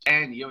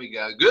And here we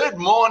go. Good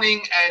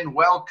morning and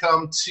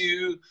welcome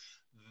to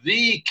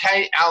the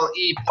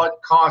KLE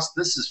podcast.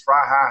 This is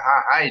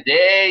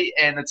Friday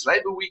and it's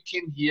Labor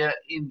Weekend here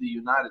in the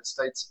United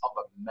States of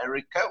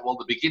America. Well,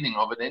 the beginning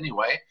of it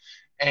anyway.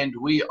 And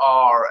we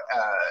are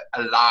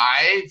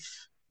alive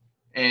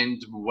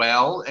and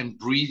well and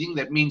breathing.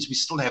 That means we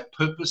still have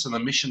purpose and a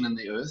mission in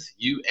the earth,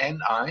 you and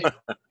I,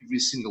 every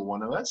single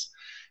one of us.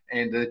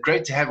 And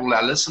great to have all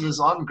our listeners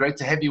on. Great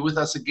to have you with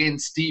us again,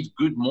 Steve.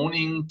 Good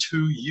morning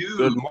to you.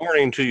 Good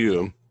morning to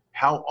you.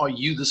 How are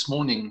you this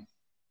morning?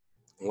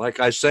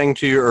 Like I sang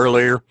to you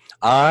earlier,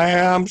 I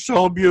am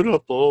so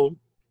beautiful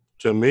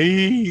to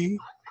me.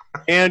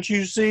 Can't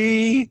you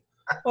see?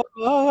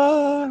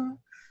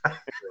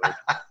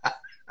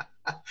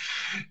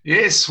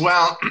 Yes,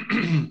 well,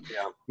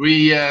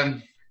 we,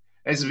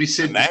 as we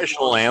said, the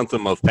national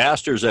anthem of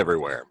pastors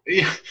everywhere.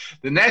 Yeah,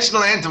 the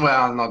national anthem.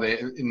 Well,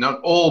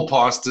 not all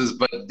pastors,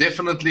 but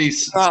definitely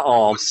Not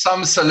all.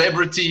 Some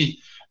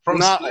celebrity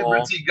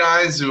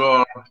guys who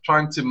are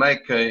trying to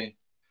make a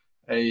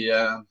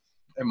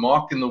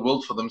mark in the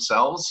world for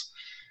themselves.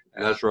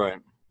 That's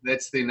right.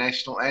 That's their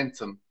national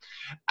anthem.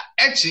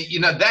 Actually,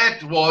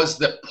 that was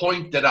the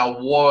point that I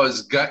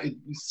was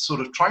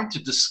sort of trying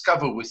to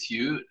discover with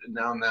you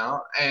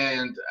now.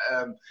 And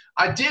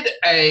I did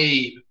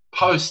a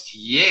post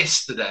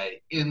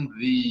yesterday in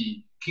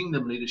the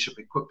Kingdom Leadership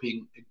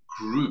Equipping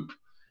group.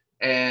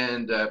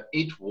 And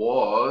it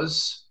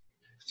was...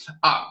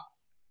 I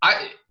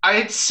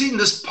had seen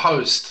this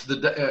post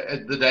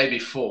the day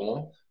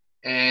before,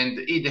 and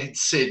it had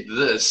said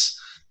this,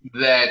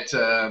 that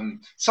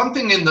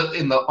something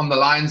on the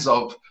lines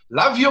of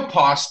love your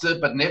pastor,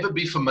 but never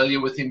be familiar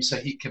with him so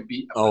he can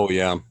be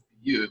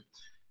you.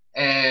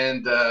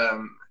 And that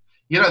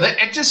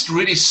it just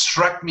really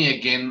struck me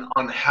again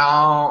on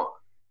how,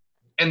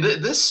 and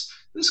this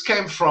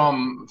came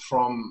from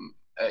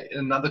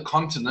another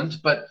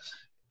continent, but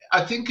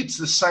I think it's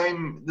the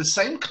same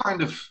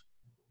kind of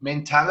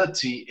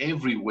mentality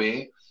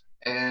everywhere.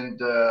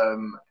 And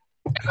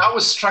I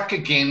was struck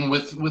again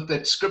with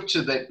that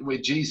scripture where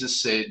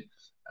Jesus said,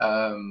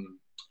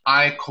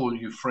 I call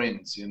you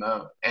friends,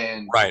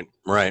 and right.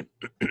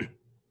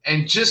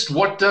 And just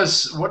what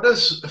does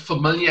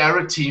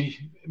familiarity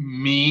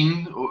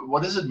mean?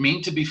 What does it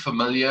mean to be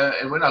familiar?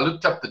 And when I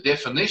looked up the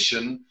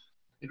definition,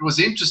 it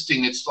was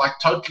interesting. It's like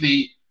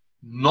totally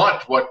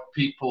not what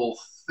people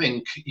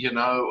think,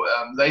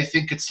 they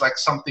think it's like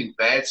something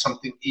bad,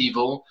 something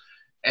evil.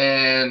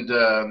 And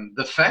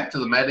the fact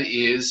of the matter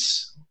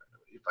is,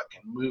 if I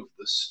can move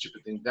this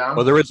stupid thing down.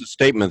 Well, there is a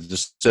statement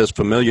that says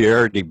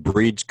familiarity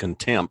breeds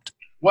contempt.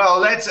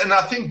 Well, and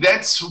I think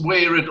that's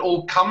where it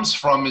all comes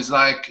from, is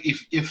like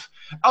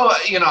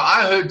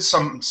I heard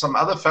some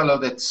other fellow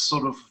that's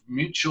sort of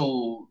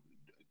mutual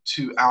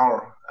to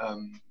our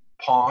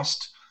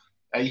past.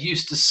 He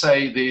used to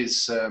say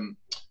there's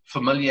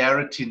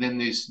familiarity, then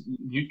there's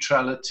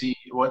neutrality.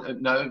 Where did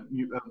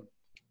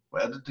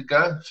it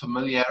go?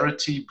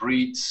 Familiarity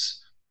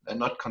breeds,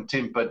 not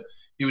contempt, but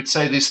you would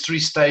say there's three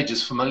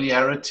stages: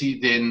 familiarity,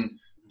 then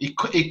you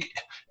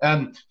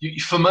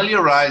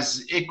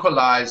familiarize,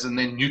 equalize, and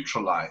then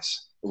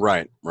neutralize.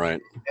 Right.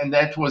 And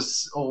that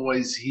was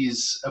always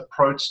his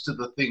approach to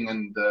the thing.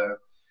 And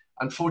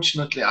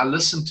unfortunately, I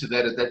listened to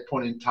that at that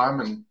point in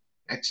time and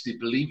actually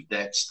believed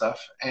that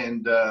stuff.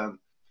 And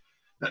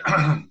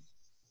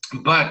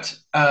but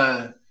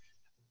what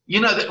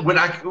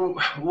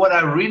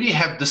I really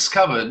have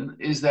discovered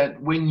is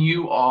that when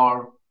you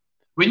are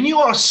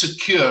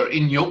secure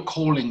in your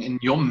calling, in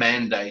your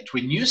mandate,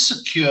 when you're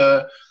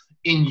secure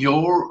in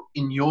your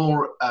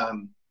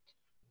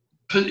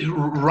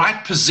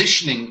right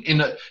positioning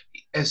in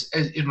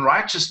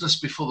righteousness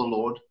before the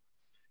Lord,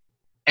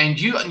 and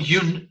you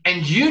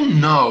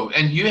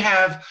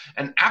have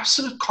an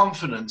absolute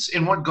confidence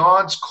in what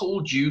God's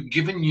called you,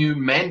 given you,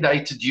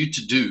 mandated you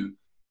to do,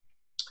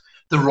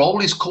 the role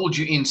He's called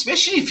you in,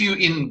 especially if you're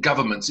in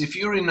governments, if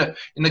you're in a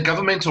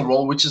governmental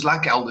role, which is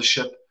like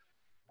eldership,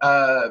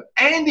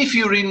 and if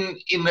you're in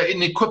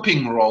an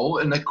equipping role,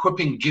 an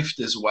equipping gift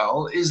as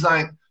well, is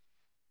like,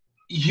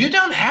 you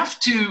don't have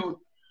to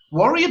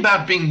worry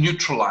about being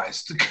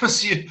neutralized,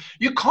 because you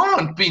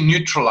can't be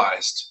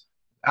neutralized.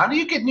 How do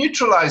you get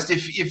neutralized?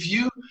 If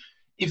you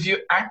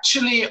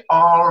actually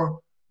are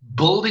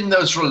building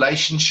those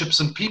relationships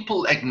and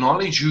people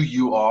acknowledge who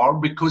you are,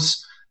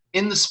 because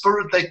in the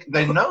spirit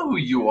they know who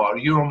you are.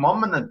 You're a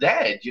mom and a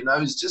dad,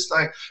 it's just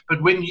like,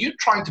 but when you're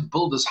trying to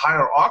build this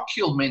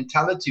hierarchical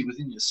mentality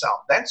within yourself,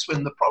 that's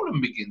when the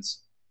problem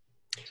begins.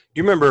 Do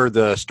you remember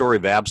the story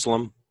of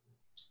Absalom?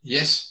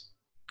 Yes.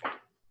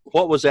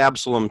 What was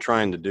Absalom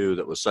trying to do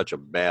that was such a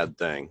bad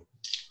thing?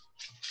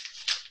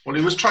 Well,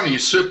 he was trying to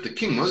usurp the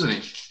king, wasn't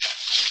he?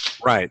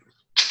 Right.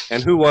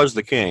 And who was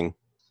the king?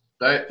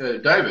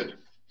 David.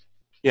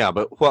 Yeah,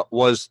 but what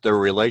was their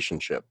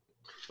relationship?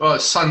 Well,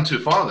 son to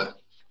father.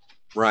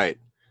 Right.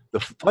 The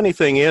funny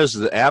thing is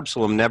that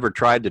Absalom never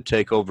tried to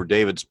take over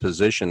David's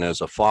position as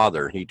a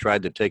father. He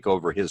tried to take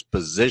over his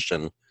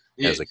position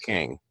as a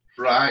king.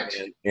 Right.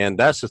 And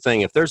that's the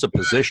thing. If there's a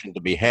position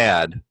to be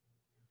had,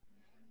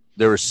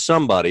 there is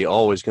somebody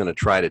always going to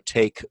try to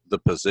take the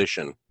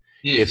position.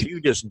 Yes. If you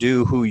just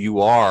do who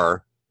you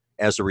are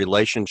as a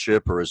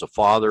relationship or as a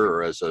father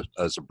or as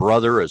a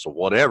brother, as a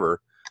whatever,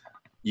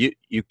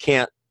 you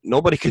can't,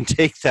 nobody can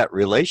take that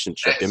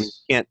relationship. I mean,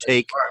 you can't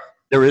take,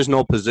 there is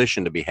no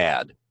position to be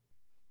had.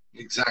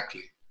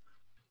 Exactly.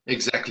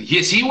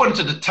 Yes, he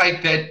wanted to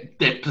take that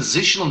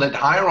positional, that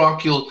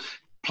hierarchical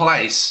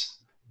place.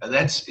 And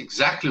that's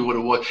exactly what it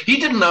was. He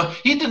didn't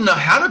know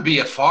how to be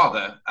a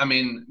father. I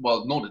mean,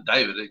 well, nor did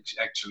David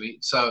actually.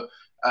 So,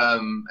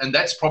 and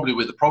that's probably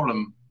where the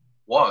problem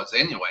was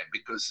anyway,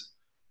 because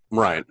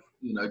right,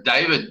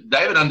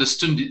 David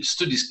understood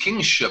his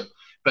kingship,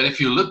 but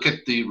if you look at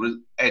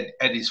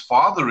at his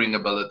fathering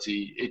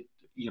ability, it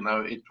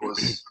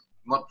was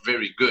not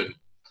very good,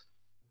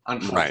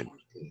 unfortunately.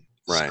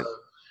 Right.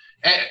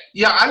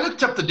 So, I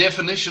looked up the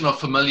definition of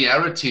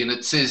familiarity, and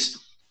it says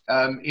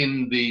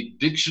in the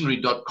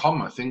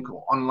dictionary.com, I think,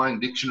 or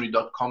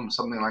onlinedictionary.com,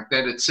 something like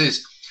that, it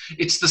says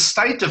it's the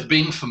state of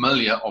being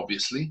familiar,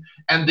 obviously,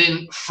 and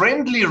then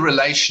friendly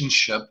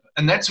relationship.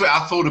 And that's where I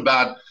thought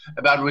about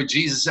where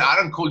Jesus said, I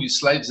don't call you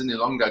slaves any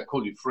longer, I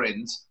call you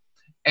friends.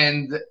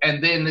 And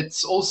then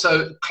it's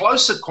also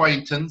close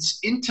acquaintance,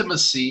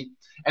 intimacy,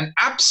 and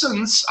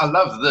absence, I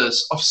love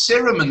this, of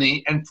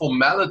ceremony and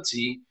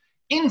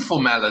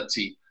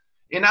informality.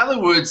 In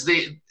other words,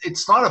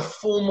 it's not a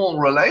formal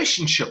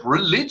relationship.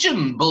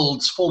 Religion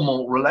builds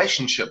formal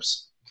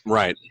relationships.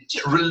 Right.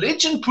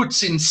 Religion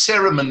puts in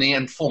ceremony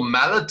and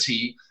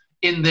formality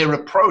in their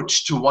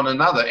approach to one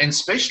another, and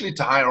especially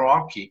to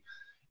hierarchy.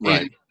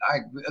 Right.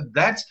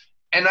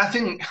 And I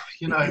think,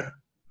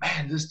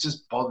 man, this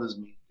just bothers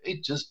me.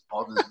 It just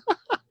bothers me.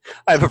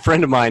 I have a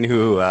friend of mine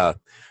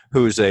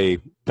who's a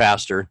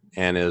pastor,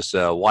 and his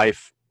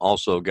wife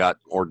also got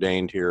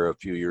ordained here a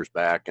few years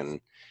back. And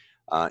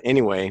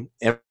anyway,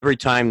 every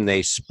time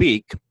they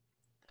speak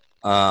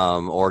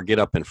or get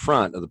up in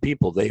front of the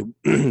people, they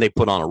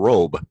put on a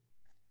robe.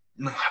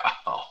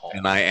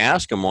 And I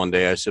asked him one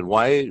day, I said,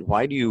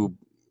 why do you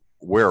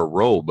wear a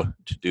robe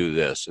to do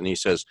this? And he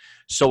says,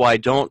 so I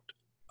don't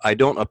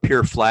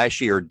appear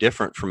flashy or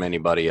different from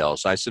anybody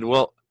else. I said,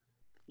 well,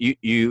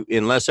 you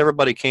unless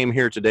everybody came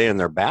here today in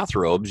their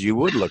bathrobes, you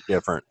would look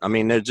different. I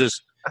mean,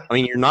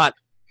 you're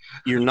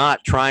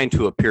not trying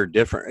to appear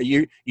different.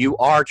 You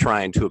are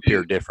trying to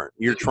appear different.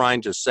 You're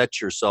trying to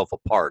set yourself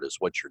apart is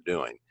what you're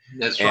doing.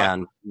 That's right.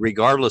 And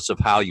regardless of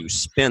how you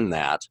spin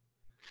that,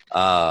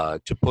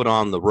 to put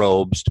on the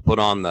robes, to put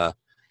on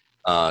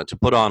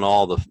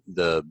all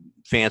the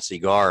fancy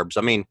garbs.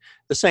 I mean,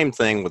 the same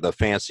thing with a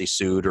fancy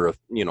suit or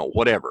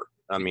whatever.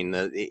 I mean,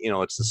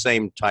 it's the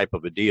same type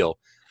of a deal.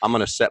 I'm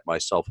going to set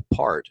myself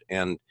apart,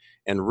 and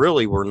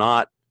really, we're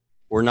not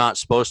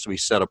supposed to be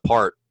set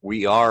apart.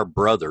 We are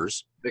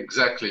brothers.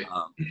 Exactly.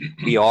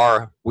 We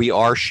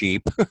are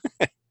sheep.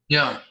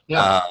 Yeah.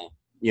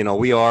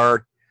 We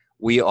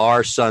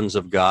are sons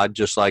of God,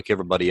 just like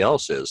everybody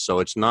else is. So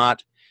it's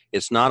not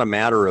a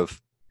matter of.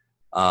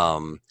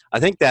 I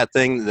think that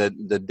thing,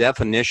 the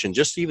definition,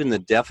 just even the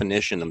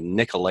definition of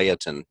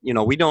Nicolaitan.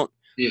 We don't.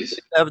 Yes.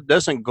 It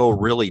doesn't go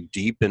really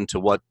deep into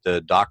what the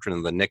doctrine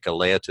of the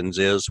Nicolaitans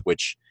is,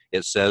 which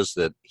it says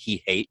that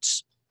he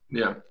hates.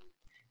 Yeah.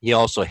 He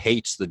also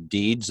hates the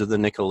deeds of the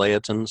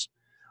Nicolaitans.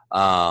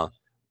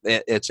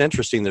 It's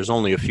interesting. There's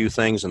only a few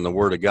things in the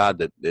Word of God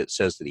that it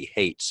says that he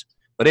hates.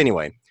 But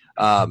anyway,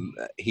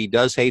 he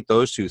does hate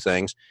those two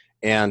things.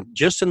 And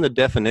just in the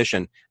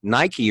definition,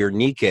 Nike or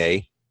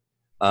Nike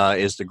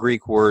is the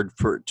Greek word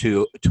for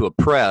to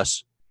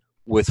oppress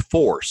with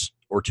force,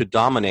 or to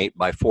dominate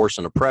by force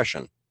and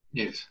oppression.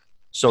 Yes.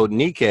 So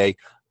Nike,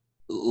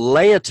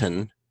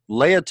 Laetan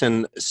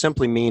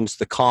simply means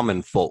the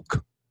common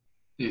folk.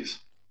 Yes.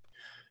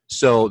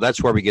 So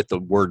that's where we get the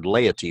word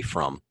laity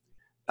from.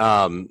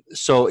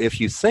 So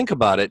if you think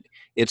about it,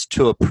 it's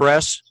to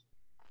oppress.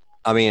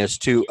 I mean, it's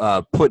to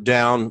put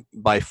down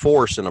by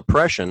force and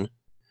oppression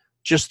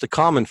just the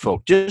common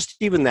folk. Just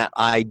even that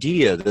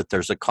idea that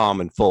there's a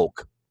common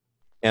folk,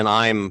 and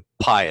I'm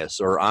pious,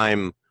 or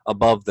I'm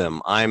above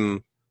them,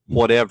 I'm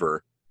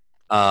whatever.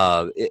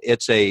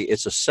 It's a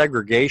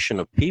segregation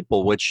of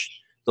people, which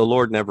the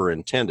Lord never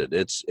intended.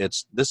 It's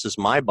this is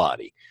my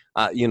body.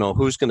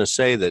 Who's going to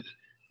say that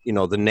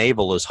the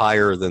navel is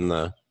higher than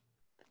the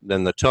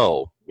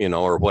toe,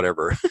 or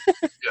whatever.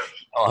 Yeah.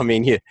 I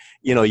mean,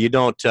 you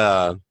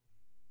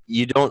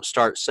don't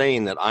start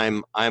saying that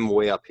I'm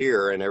way up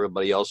here and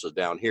everybody else is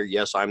down here.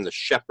 Yes, I'm the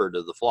shepherd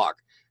of the flock.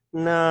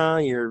 No,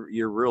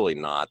 you're really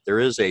not. There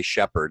is a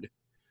shepherd,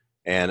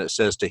 and it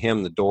says to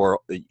him, the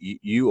door,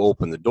 you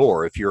open the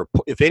door.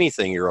 If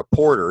anything, you're a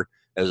porter,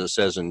 as it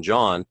says in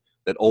John,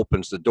 that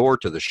opens the door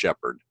to the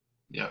shepherd.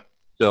 Yeah.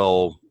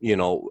 So,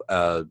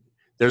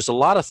 there's a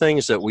lot of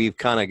things that we've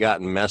kind of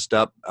gotten messed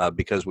up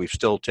because we've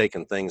still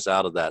taken things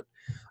out of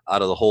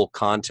the whole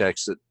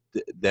context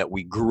that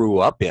we grew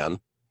up in.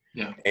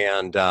 Yeah.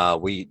 And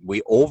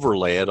we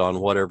overlay it on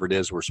whatever it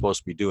is we're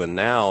supposed to be doing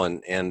now.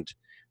 And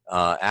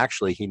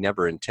actually, he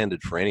never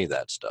intended for any of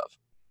that stuff.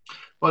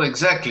 Well,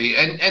 exactly.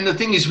 And the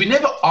thing is, we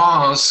never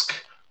ask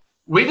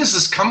where does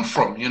this come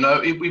from? You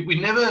know, we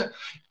never,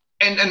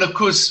 and of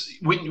course,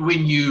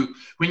 when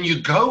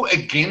you go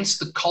against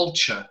the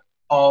culture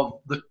of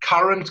the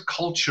current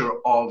culture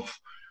of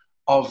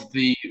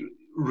the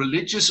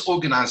religious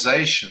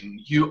organization,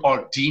 you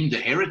are deemed a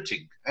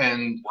heretic,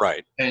 and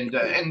Right. and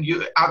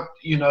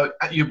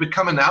you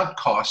become an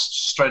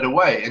outcast straight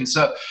away. And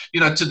so,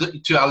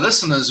 to our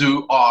listeners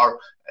who are,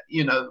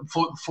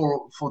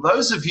 for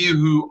those of you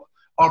who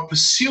are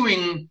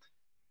pursuing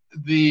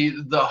the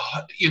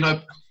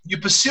you're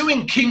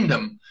pursuing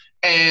kingdom,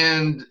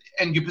 and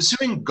you're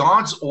pursuing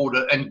God's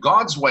order and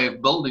God's way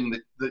of building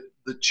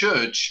the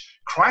church,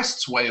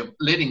 Christ's way of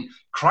letting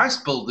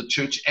Christ build the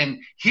church, and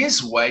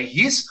his way,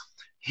 his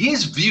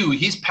view,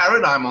 his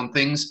paradigm on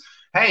things.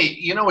 Hey,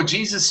 you know what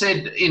Jesus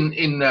said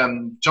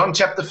in John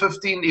chapter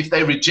 15? If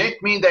they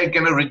reject me, they're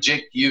going to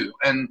reject you.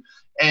 And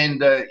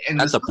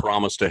that's a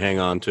promise to hang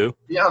on to.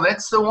 Yeah,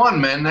 that's the one,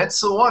 man.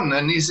 That's the one.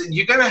 And he said,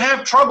 you're going to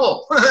have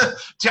trouble.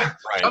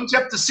 John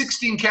chapter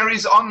 16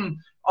 carries on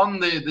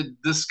the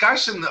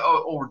discussion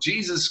or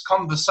Jesus'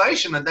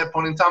 conversation at that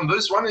point in time.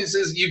 Verse 1, he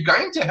says, you're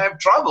going to have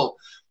trouble.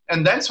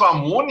 And that's why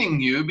I'm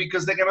warning you,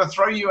 because they're going to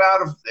throw you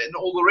out of and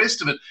all the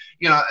rest of it.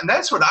 And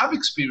that's what I've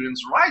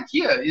experienced right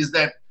here, is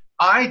that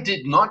I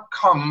did not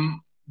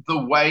come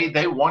the way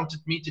they wanted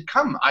me to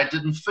come. I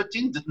didn't fit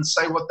in, didn't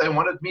say what they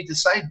wanted me to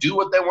say, do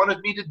what they wanted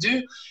me to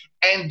do.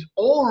 And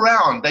all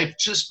around, they've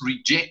just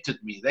rejected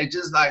me. They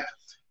just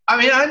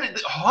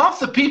half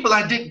the people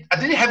I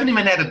haven't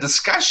even had a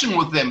discussion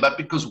with them, but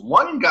because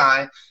one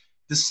guy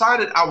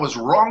decided I was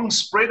wrong,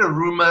 spread a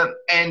rumor,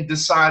 and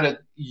decided,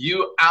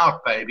 you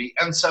out, baby.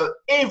 And so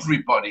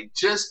everybody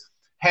just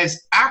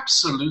has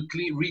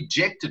absolutely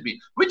rejected me,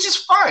 which is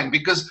fine,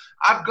 because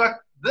I've got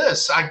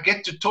this. I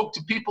get to talk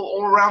to people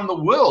all around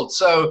the world.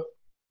 So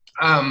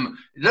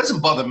it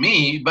doesn't bother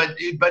me, but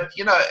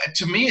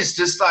to me, it's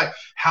just like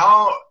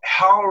how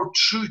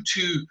true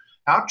to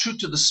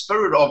the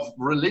spirit of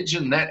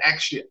religion that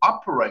actually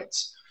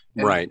operates.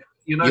 And, right.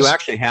 You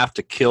actually have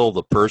to kill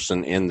the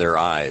person in their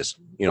eyes,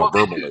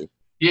 verbally.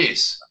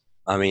 Yes.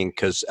 I mean,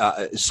 because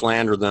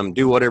slander them,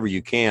 do whatever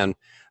you can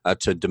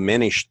to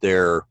diminish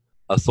their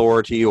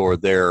authority or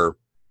their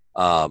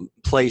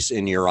place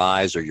in your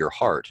eyes or your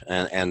heart.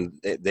 And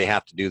they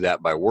have to do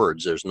that by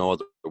words. There's no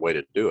other way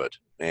to do it.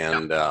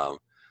 And,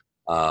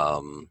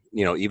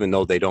 even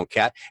though they don't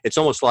it's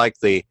almost like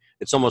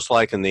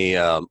in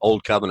the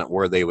Old Covenant,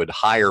 where they would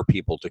hire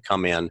people to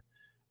come in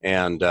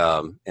and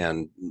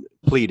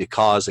plead a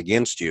cause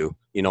against you,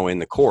 in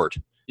the court.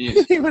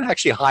 Yes. They would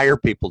actually hire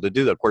people to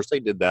do that. Of course, they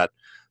did that.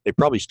 They're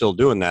probably still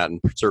doing that in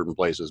certain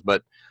places,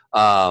 but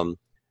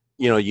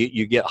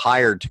you get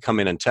hired to come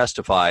in and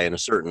testify in a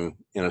certain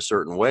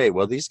way.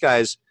 Well, these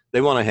guys,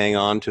 they want to hang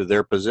on to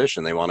their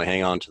position. They want to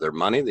hang on to their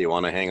money. They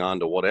want to hang on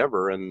to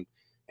whatever, and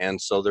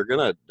so they're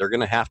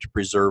gonna have to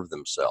preserve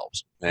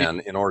themselves.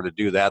 And in order to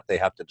do that, they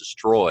have to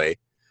destroy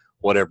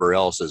whatever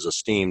else is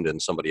esteemed in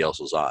somebody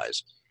else's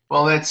eyes.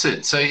 Well, that's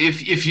it. So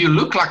if you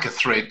look like a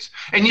threat,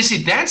 and you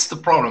see, that's the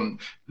problem.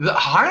 The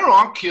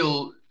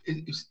hierarchical,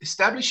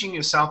 establishing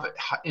yourself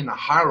in a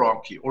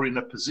hierarchy or in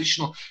a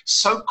positional,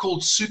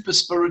 so-called super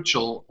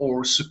spiritual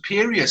or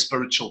superior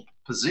spiritual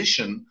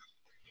position,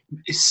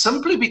 is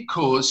simply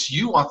because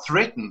you are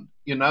threatened,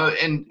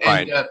 and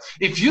right.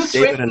 If you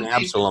threaten David and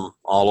Absalom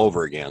all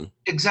over again.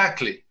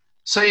 Exactly.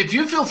 So if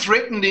you feel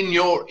threatened in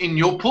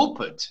your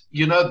pulpit,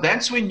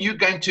 that's when you're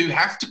going to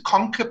have to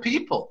conquer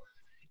people.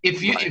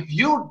 If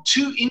you're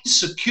too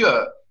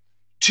insecure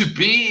to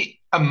be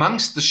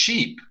amongst the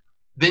sheep,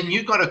 then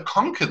you got to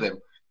conquer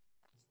them.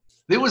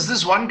 There was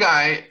this one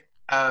guy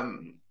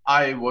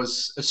I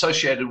was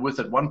associated with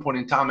at one point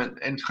in time,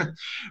 and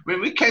when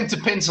we came to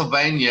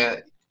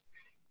Pennsylvania,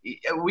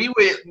 we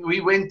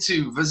went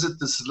to visit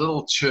this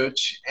little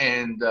church,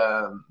 and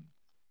a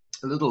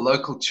little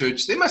local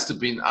church. There must have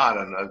been, I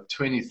don't know,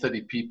 20,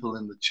 30 people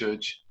in the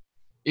church.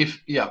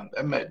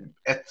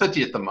 At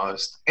 30 at the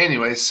most.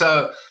 Anyway,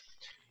 so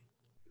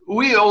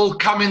we all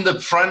come in the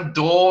front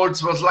door.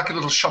 It was like a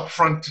little shop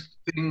front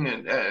thing,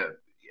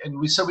 and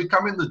we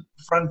come in the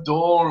front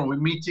door, and we're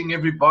meeting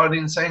everybody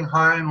and saying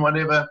hi and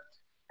whatever.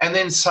 And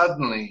then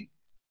suddenly,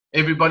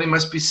 everybody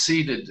must be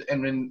seated,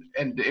 and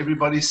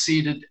everybody's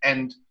seated,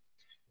 and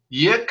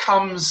here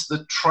comes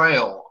the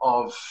trail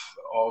of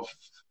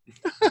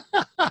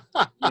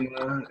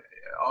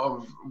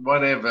of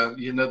whatever,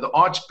 the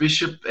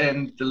archbishop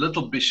and the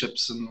little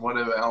bishops and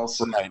whatever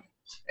else, right.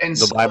 And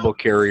the Bible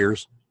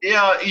carriers.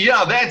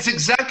 Yeah, that's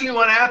exactly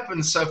what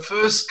happens. So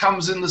first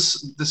comes in the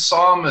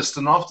psalmist,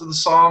 and after the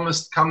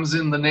psalmist comes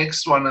in the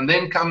next one, and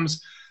then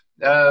comes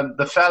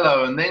the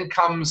fellow, and then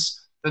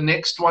comes the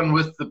next one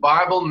with the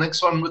Bible,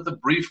 next one with the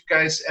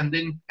briefcase, and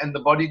the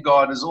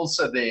bodyguard is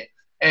also there,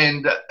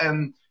 and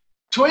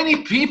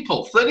 20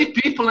 people, 30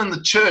 people in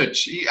the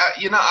church.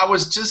 I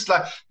was just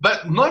like,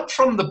 but not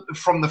from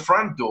the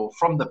front door,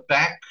 from the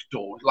back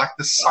door, like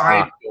the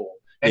side door.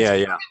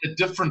 It's Yeah. a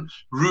different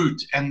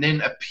route and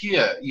then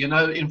appear,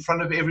 in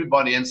front of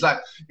everybody. And it's like,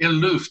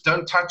 aloof,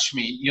 don't touch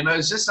me.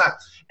 It's just like,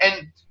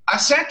 and I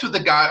sat with the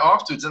guy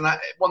afterwards, and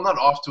not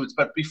afterwards,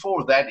 but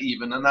before that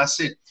even. And I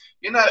said,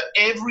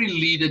 every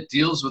leader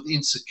deals with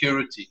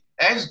insecurity.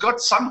 Has got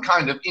some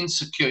kind of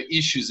insecure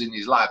issues in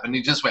his life. And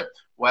he just went,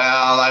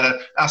 well, I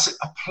don't. I said,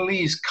 oh,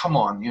 please, come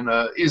on,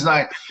 It's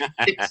like,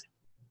 it's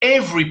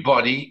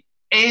everybody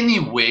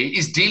anywhere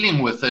is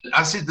dealing with it.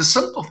 I said, the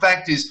simple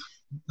fact is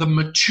the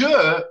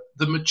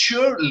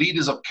mature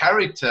leaders of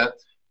character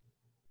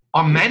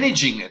are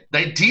managing it.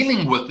 They're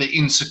dealing with the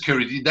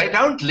insecurity. They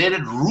don't let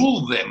it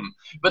rule them.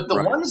 But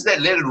the ones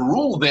that let it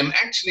rule them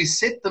actually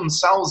set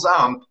themselves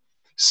up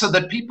so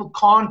that people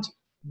can't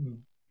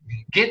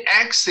get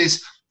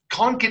access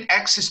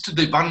to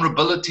the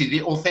vulnerability,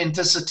 the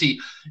authenticity.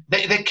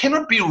 They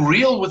cannot be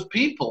real with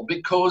people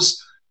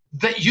because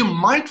that you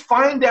might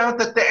find out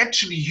that they're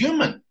actually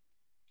human.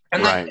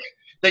 And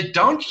they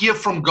don't hear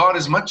from God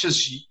as much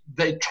as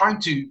they're trying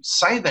to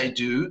say they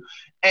do.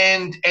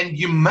 And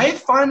you may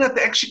find that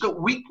they actually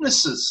got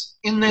weaknesses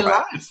in their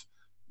life.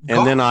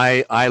 And then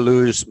I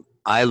lose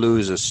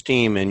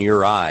esteem in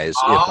your eyes if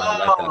I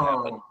let that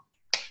happen.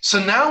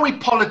 So now we're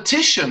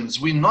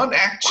politicians. We're not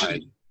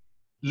actually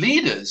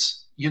leaders.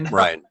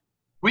 Right.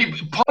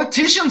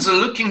 Politicians are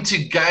looking to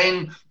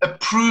gain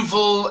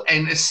approval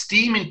and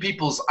esteem in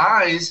people's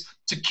eyes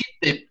to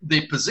keep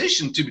their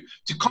position, to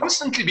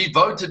constantly be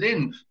voted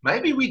in.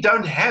 Maybe we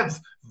don't have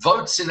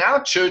votes in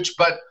our church,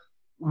 but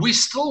we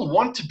still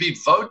want to be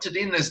voted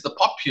in as the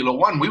popular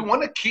one. We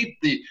want to keep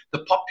the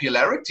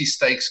popularity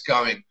stakes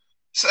going.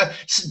 So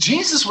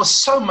Jesus was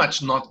so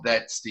much not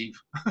that, Steve.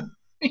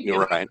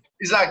 You're right.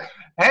 He's like,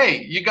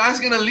 hey, you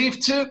guys going to leave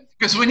too?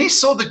 Because when he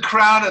saw the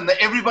crowd and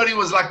everybody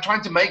was like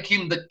trying to make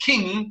him the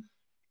king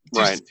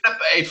to set up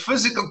a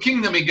physical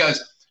kingdom, he goes,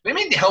 let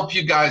me help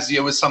you guys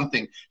here with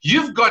something.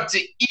 You've got to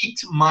eat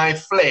my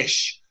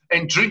flesh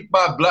and drink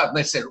my blood. And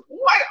they said,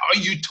 what are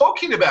you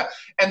talking about?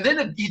 And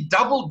then he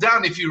doubled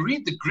down. If you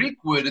read the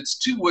Greek word, it's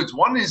two words.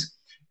 One is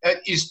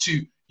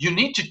you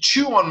need to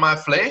chew on my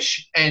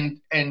flesh and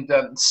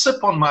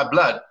sip on my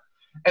blood.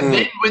 And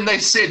then when they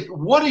said,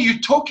 what are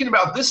you talking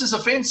about? This is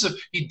offensive.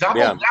 He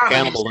doubled down.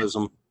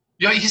 Cannibalism.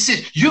 He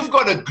said, you've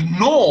got to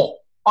gnaw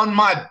on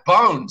my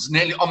bones,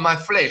 nearly on my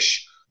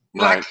flesh.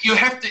 Like you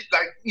have to,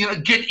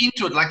 get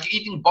into it, like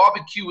you're eating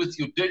barbecue with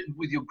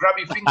your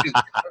grubby fingers.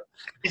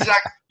 It's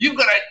like you've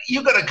got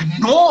to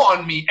gnaw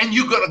on me, and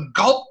you've got to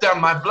gulp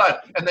down my blood.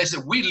 And they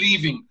said, we're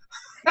leaving.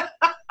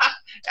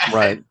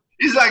 Right.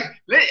 It's like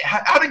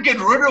how to get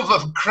rid of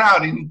a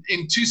crowd in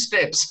 2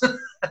 steps.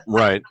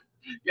 Right.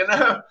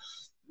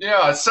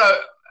 Yeah. So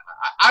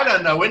I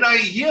don't know. When I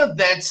hear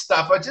that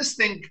stuff, I just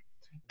think,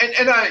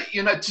 and I,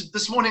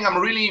 this morning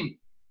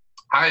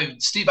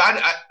Steve,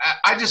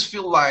 I just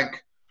feel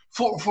like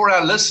for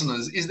our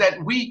listeners is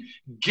that we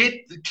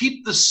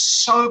keep the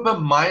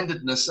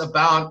sober-mindedness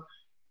about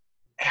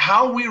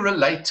how we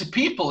relate to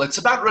people. It's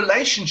about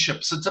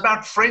relationships. It's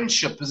about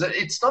friendship.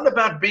 It's not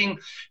about being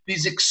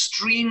these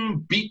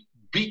extreme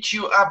beat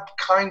you up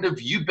kind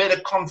of you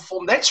better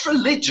conform. That's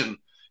religion.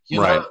 You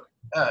know,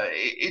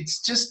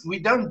 it's just we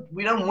don't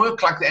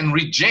work like that and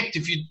reject.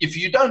 If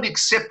you don't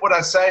accept what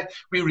I say,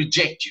 we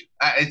reject you.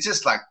 It's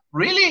just like,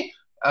 really?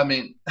 I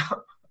mean,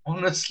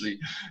 honestly,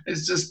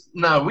 it's just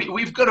no.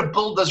 We've got to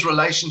build those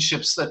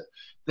relationships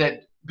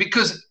that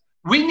because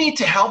we need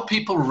to help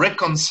people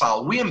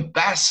reconcile. We're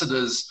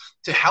ambassadors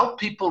to help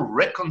people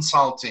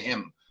reconcile to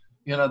Him.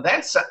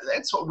 That's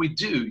what we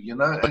do.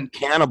 But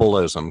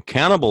cannibalism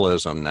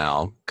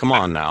now. Come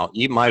on now,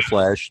 eat my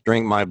flesh,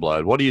 drink my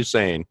blood. What are you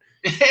saying?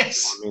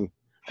 Yes. I mean,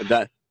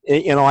 that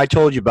I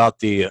told you about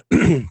the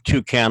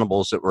 2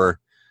 cannibals that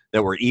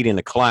were eating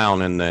a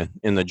clown in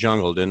the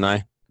jungle, didn't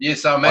I?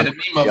 Yes, I made a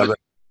meme of it.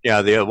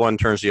 Yeah, the one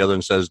turns to the other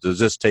and says, "Does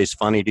this taste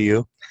funny to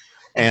you?"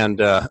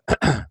 And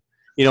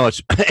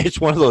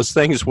it's one of those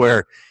things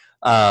where,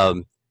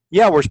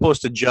 we're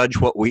supposed to judge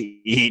what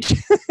we eat.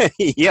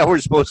 Yeah, we're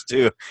supposed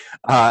to.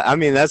 I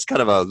mean, that's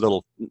kind of a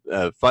little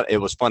fun. It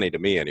was funny to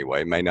me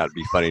anyway. It may not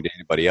be funny to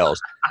anybody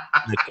else.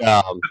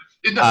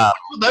 But,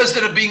 those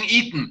that are being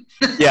eaten.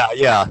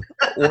 Yeah.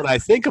 When I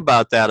think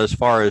about that, as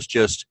far as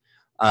just,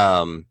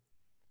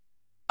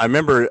 I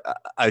remember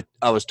I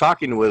was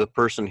talking with a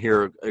person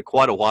here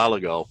quite a while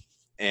ago,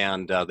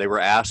 and they were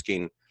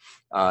asking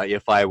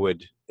if I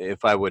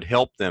would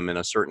help them in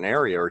a certain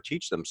area or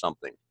teach them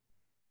something.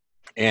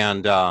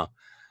 And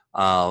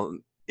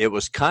it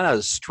was kind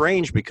of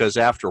strange because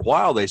after a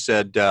while they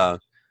said,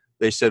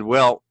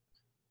 well,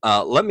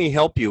 let me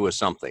help you with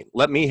something.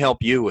 Let me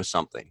help you with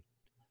something.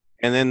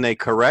 And then they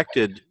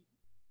corrected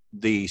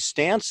the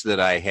stance that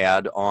I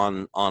had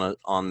on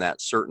that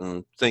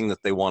certain thing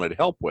that they wanted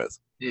help with.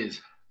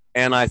 Yes.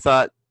 And I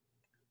thought,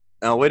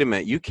 now wait a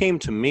minute, you came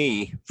to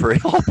me for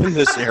help in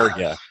this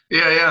area.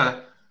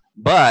 Yeah.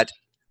 But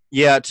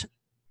yet,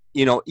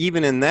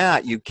 even in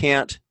that, you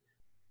can't.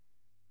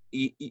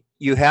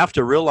 You have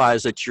to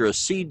realize that you're a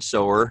seed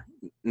sower,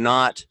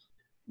 not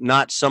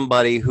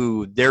somebody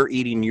who they're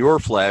eating your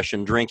flesh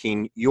and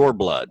drinking your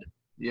blood.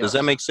 Does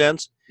that make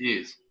sense?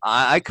 Yes.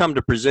 I come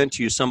to present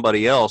to you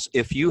somebody else.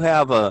 If you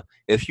have a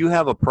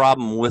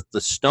problem with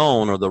the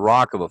stone or the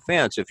rock of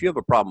offense, if you have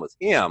a problem with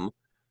him,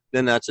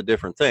 then that's a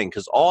different thing,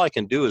 because all I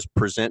can do is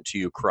present to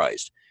you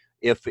Christ.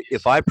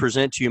 If I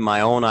present to you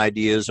my own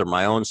ideas or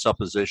my own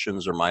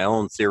suppositions or my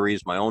own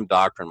theories, my own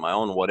doctrine, my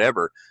own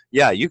whatever,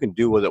 yeah, you can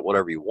do with it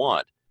whatever you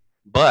want.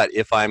 But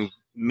if I'm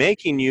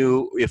leading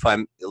you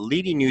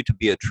to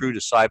be a true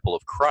disciple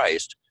of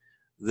Christ,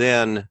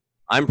 then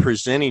I'm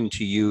presenting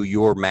to you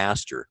your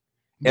master.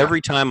 Yeah.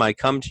 Every time I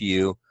come to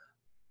you,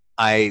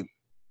 I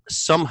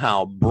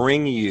somehow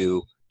bring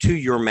you to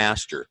your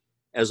master,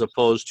 as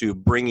opposed to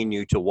bringing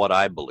you to what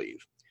I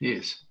believe.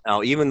 Yes.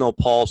 Now, even though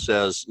Paul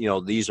says,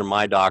 these are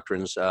my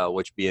doctrines,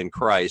 which be in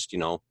Christ,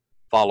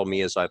 follow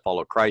me as I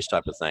follow Christ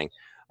type of thing.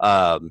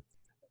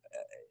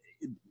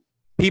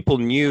 People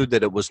knew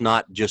that it was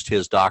not just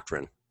his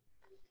doctrine.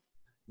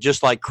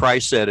 Just like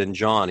Christ said in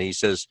John, he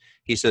says,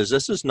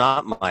 this is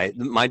not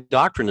my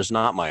doctrine is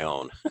not my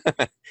own.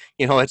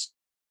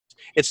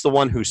 It's the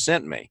one who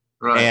sent me.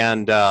 Right.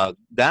 And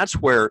that's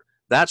where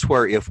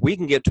if we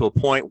can get to a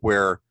point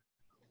where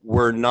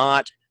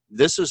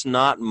this is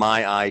not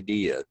my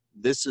idea,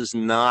 this is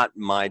not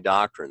my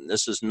doctrine,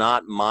 this is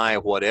not my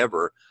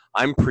whatever,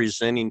 I'm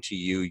presenting to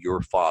you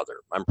your Father.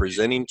 I'm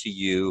presenting to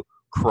you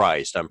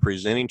Christ. I'm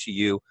presenting to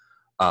you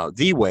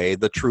the way,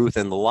 the truth,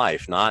 and the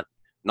life, not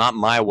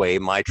my way,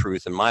 my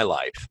truth, and my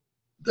life.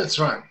 That's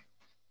right.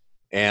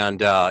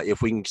 And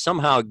if we can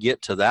somehow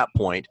get to that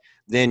point,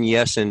 then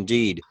yes,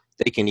 indeed,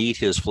 they can eat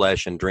his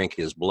flesh and drink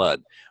his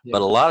blood. Yeah.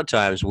 But a lot of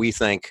times we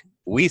think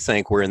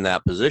we're in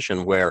that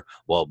position where,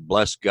 well,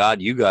 bless God,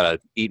 you got to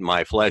eat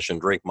my flesh and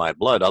drink my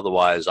blood.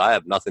 Otherwise, I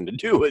have nothing to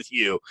do with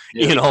you,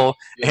 Yeah.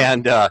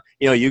 And,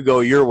 you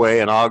go your way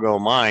and I'll go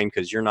mine,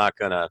 because you're not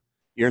going to,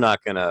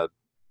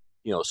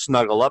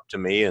 snuggle up to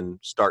me and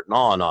start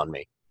gnawing on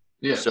me.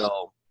 Yes.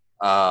 So,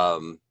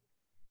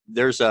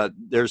 there's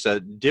a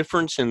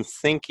difference in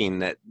thinking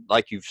that,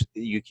 like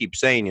you keep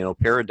saying,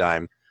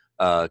 paradigm,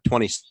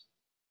 20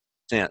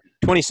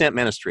 cent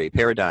ministry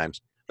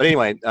paradigms. But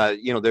anyway,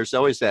 there's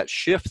always that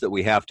shift that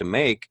we have to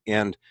make.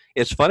 And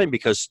it's funny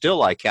because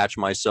still I catch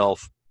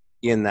myself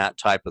in that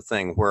type of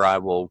thing where I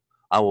will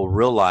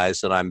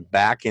realize that I'm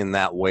back in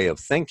that way of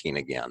thinking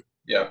again.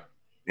 Yeah.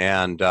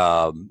 And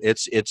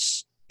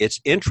it's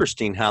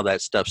interesting how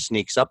that stuff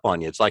sneaks up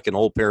on you. It's like an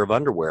old pair of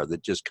underwear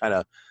that just kind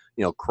of,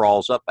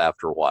 crawls up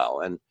after a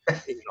while. And,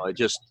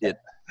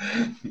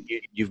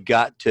 we've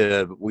got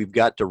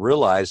to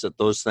realize that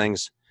those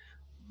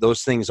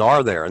things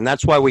are there. And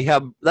that's why we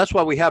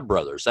have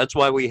brothers. That's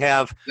why we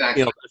have,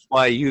 exactly. That's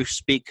why you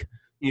speak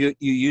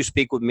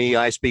with me,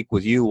 I speak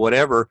with you,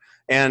 whatever.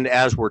 And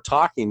as we're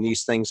talking,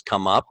 these things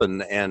come up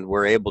and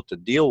we're able to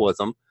deal with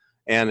them.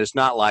 And it's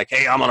not like,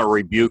 hey, I'm going to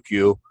rebuke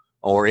you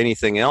or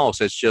anything else.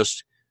 It's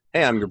just,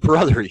 hey, I'm your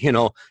brother.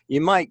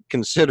 You might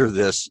consider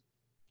this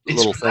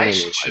little thing.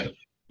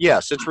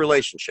 Yes, it's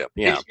relationship.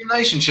 Yeah, it's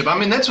relationship. I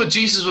mean, that's what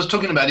Jesus was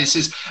talking about. He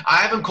says,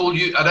 I don't call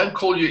you.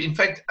 In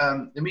fact,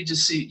 let me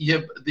just see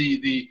here.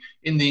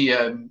 In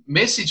the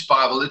Message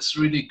Bible, it's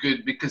really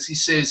good because he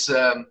says,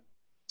 let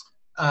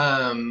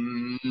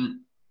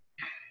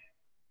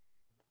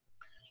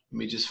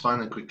me just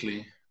find it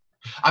quickly.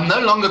 I'm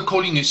no longer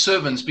calling you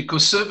servants,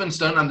 because servants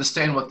don't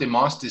understand what their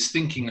master is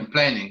thinking and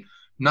planning.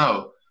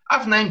 No,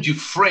 I've named you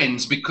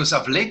friends because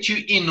I've let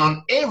you in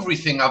on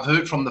everything I've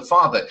heard from the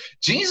Father.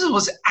 Jesus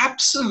was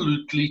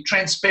absolutely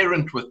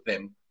transparent with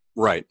them.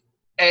 Right.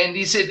 And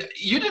he said,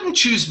 you didn't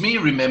choose me,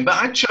 remember?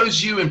 I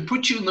chose you and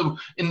put you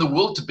in the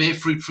world to bear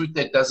fruit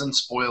that doesn't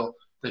spoil,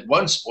 that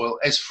won't spoil,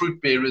 as fruit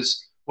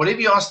bearers.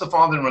 Whatever you ask the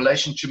Father in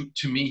relation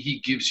to me, he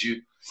gives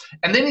you.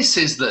 And then he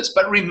says this,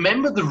 but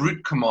remember the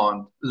root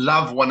command,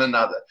 love one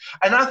another.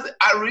 And I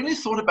really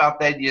thought about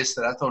that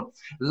yesterday. I thought,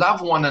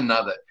 love one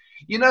another.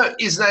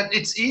 Is that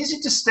it's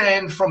easy to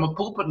stand from a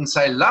pulpit and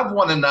say, love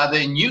one another,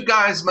 and you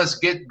guys must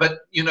get, but,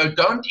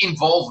 don't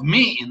involve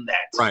me in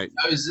that. Right.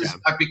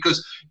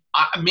 Because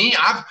I've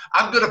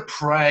got to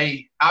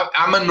pray.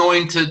 I'm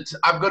anointed.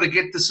 I've got to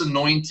get this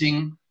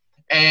anointing.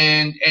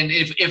 And and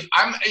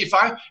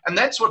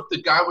that's what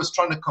the guy was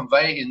trying to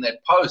convey in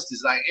that post,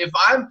 is like, if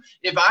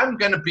I'm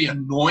going to be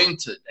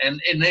anointed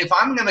and if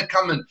I'm going to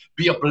come and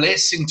be a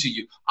blessing to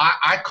you,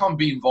 I can't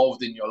be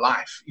involved in your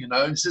life.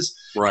 It's just,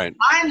 right.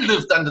 I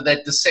lived under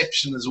that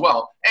deception as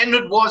well. And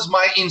it was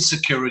my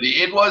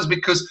insecurity. It was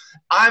because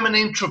I'm an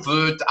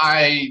introvert.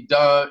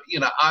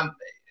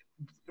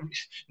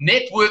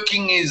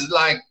 Networking is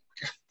like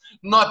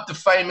not the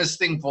famous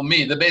thing for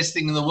me, the best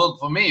thing in the world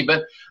for me.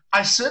 But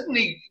I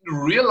certainly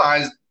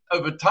realized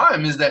over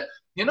time is that,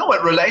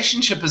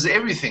 relationship is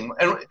everything.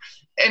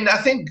 And I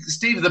think,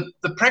 Steve,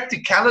 the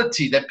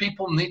practicality that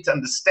people need to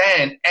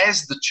understand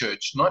as the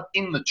church, not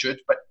in the church,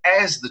 but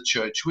as the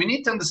church, we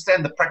need to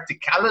understand the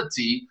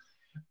practicality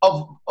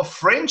of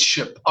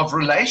friendship, of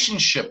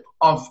relationship,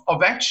 of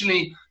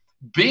actually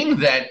being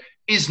that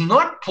is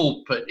not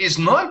pulpit, is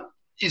not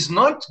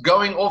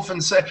going off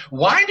and say,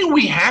 why do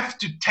we have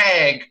to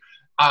tag,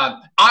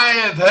 I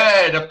have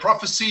heard a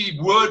prophecy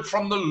word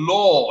from the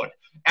Lord,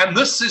 and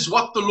this is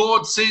what the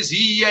Lord says,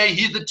 yea,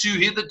 hitherto,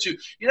 hitherto.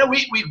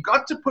 We've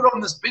got to put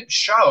on this big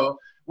show.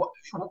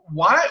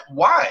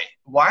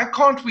 Why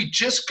can't we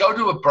just go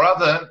to a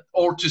brother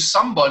or to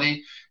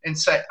somebody and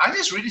say, I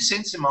just really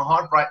sense in my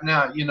heart right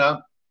now,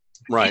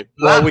 Right.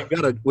 Well,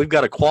 we've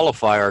got to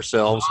qualify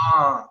ourselves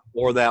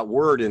or that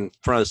word in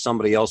front of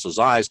somebody else's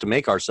eyes to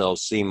make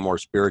ourselves seem more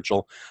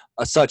spiritual,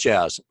 such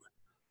as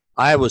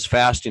I was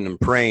fasting and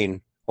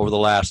praying over the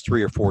last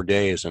 3 or 4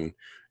 days,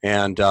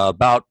 and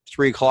about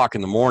 3 o'clock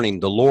in the morning,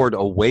 the Lord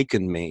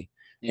awakened me,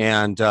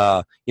 and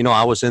I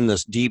was in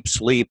this deep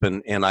sleep,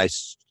 and I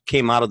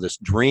came out of this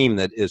dream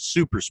that is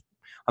super.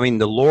 I mean,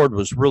 the Lord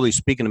was really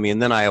speaking to me,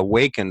 and then I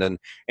awakened, and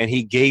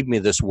He gave me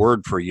this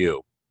word for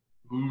you.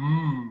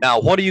 Now,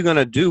 what are you going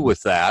to do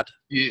with that?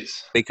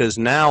 Yes. Because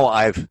now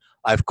I've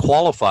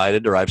qualified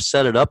it, or I've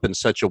set it up in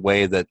such a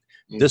way that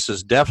this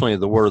is definitely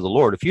the word of the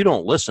Lord. If you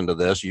don't listen to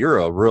this, you're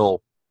a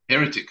real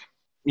heretic.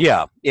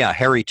 Yeah,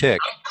 heretic.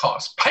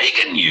 Outcast,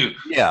 pagan, you.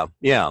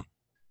 Yeah.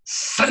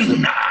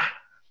 Sinner.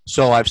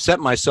 So I've set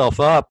myself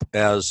up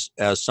as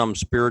some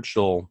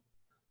spiritual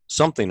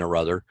something or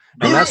other,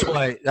 and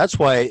that's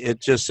why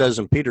it just says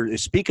in Peter,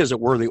 speak as it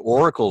were the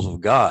oracles of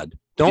God.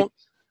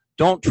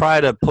 Don't try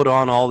to put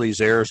on all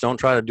these airs. Don't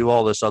try to do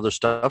all this other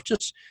stuff.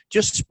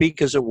 Just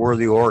speak as it were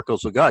the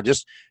oracles of God.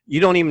 You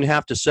don't even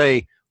have to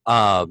say,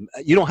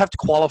 you don't have to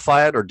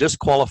qualify it or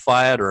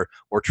disqualify it or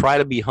try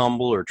to be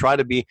humble or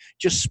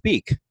just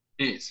speak.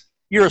 Yes.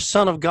 You're a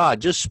son of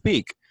God. Just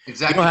speak.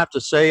 Exactly. You don't have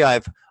to say,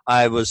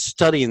 I was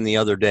studying the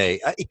other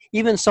day.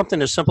 Even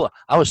something as simple.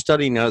 I was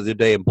studying the other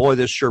day, and boy,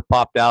 this sure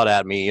popped out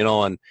at me,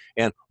 and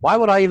why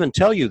would I even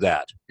tell you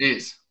that?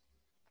 Yes.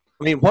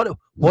 I mean, what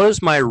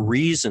is my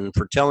reason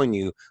for telling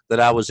you that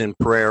I was in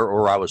prayer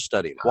or I was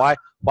studying? Why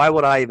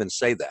would I even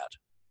say that?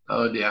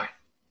 Oh, dear.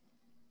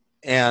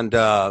 And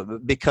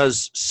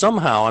because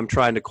somehow I'm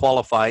trying to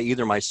qualify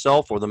either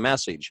myself or the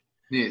message.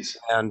 Yes.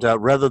 And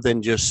rather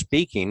than just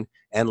speaking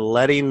and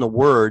letting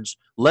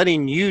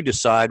you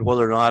decide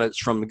whether or not it's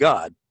from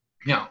God.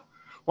 Yeah.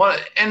 Well,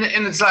 and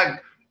it's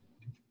like,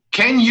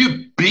 can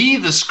you be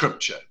the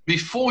scripture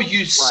before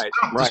you start?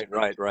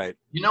 Right.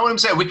 You know what I'm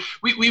saying?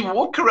 We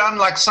walk around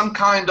like some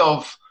kind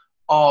of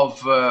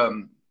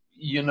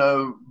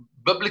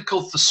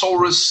biblical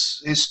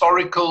thesaurus,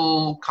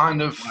 historical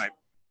kind of. Right.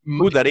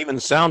 Ooh, that even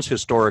sounds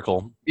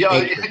historical.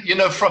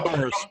 Yeah,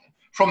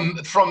 from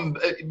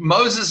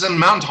Moses and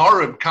Mount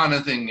Horeb kind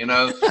of thing.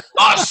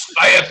 Thus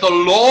saith the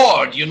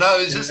Lord.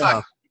 It's just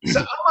like,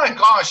 oh my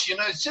gosh,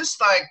 it's just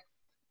like,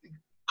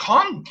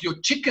 calm your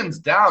chickens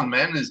down,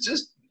 man. It's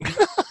just.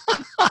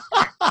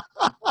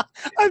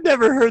 I've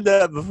never heard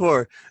that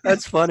before.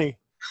 That's funny.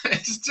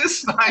 It's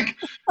just like,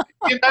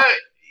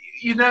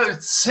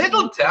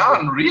 settle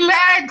down,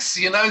 relax.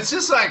 It's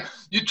just like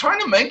you're trying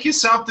to make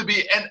yourself to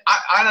be, and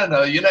I don't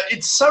know.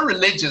 It's so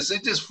religious.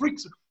 It just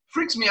freaks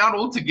me out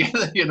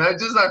altogether.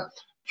 Just like,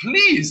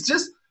 please,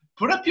 just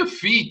put up your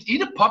feet,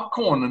 eat a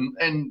popcorn,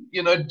 and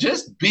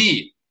just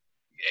be.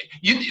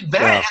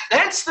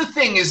 That's the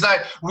thing, is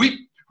that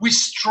we're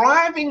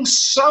striving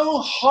so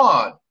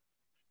hard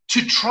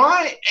to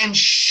try and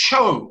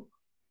show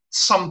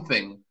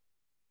something,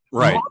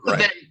 rather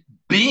than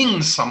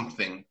being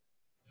something.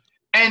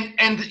 And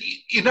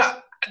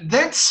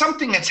that's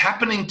something that's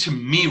happening to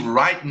me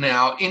right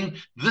now in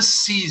this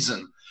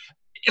season,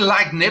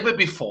 like never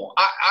before.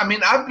 I mean,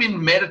 I've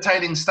been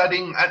meditating,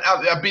 studying, and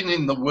I've been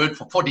in the Word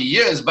for 40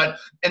 years, but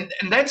and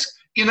that's,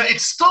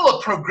 it's still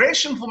a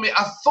progression for me.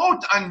 I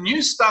thought I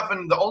knew stuff,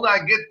 and the older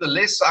I get, the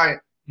less I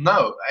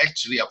know.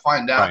 Actually, I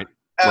find out.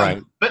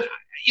 Right. But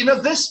in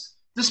this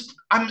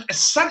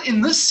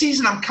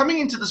season, I'm coming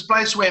into this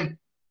place where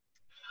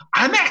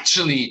I'm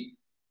actually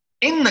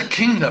in the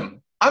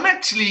kingdom. I'm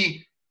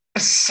actually a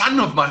son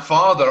of my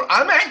Father.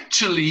 I'm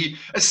actually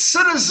a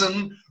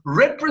citizen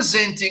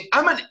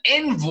I'm an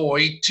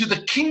envoy to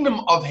the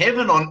kingdom of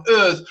heaven on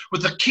earth,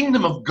 with the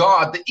kingdom of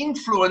God, the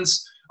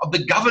influence of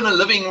the governor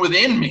living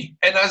within me.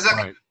 And I was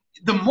like,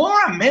 the more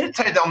I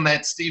meditate on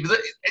that, Steve,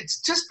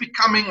 it's just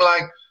becoming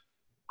like,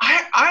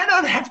 I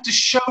don't have to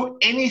show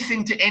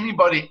anything to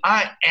anybody.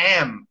 I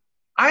am.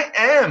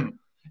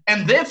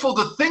 And therefore,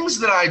 the things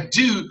that I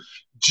do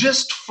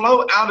just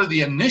flow out of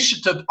the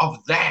initiative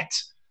of that.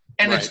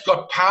 And it's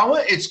got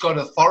power. It's got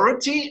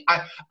authority.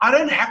 I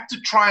don't have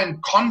to try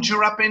and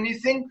conjure up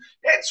anything.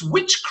 It's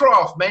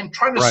witchcraft, man,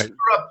 trying to stir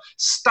up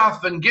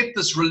stuff and get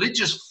this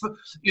religious,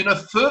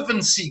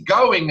 fervency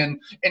going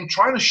and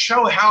trying to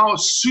show how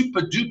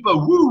super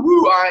duper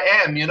woo-woo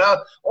I am,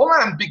 All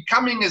I'm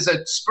becoming is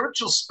a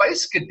spiritual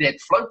space cadet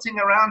floating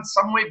around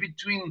somewhere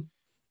between,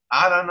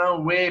 I don't know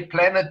where,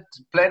 planet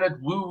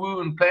woo-woo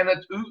and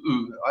planet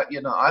ooh-ooh. I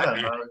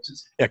don't know. It's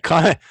just...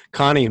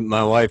 Connie,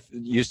 my wife,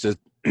 used to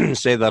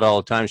say that all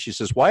the time. She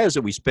says, why is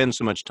it we spend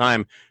so much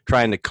time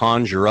trying to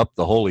conjure up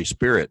the Holy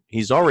Spirit?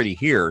 He's already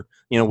here.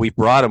 We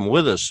brought him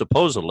with us,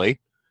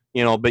 supposedly,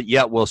 but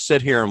yet we'll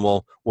sit here and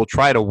we'll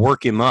try to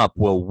work him up.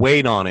 We'll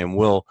wait on him.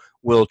 We'll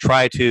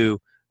try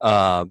to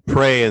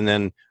pray, and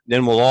then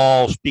we'll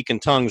all speak in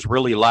tongues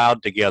really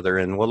loud together,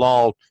 and we'll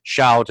all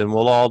shout, and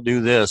we'll all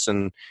do this,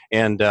 and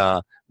then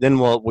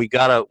we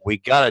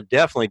gotta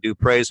definitely do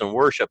praise and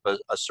worship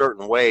a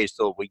certain way,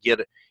 so we get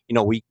it.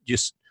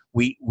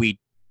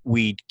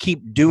 We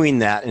keep doing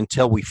that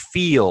until we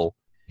feel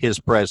His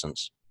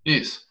presence.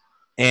 Yes.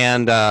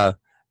 And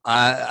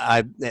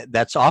I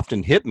that's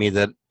often hit me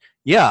that,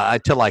 yeah,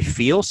 until I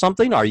feel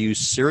something. Are you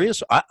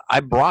serious? I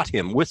brought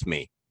Him with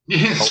me.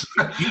 Yes.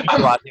 You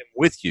brought Him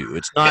with you.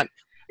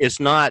 It's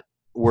not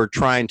we're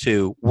trying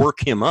to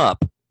work Him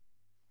up.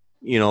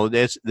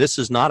 This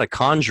is not a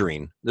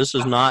conjuring. This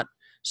is not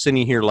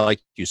sitting here, like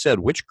you said,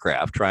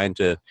 witchcraft, trying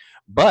to.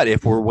 But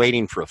if we're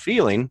waiting for a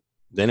feeling,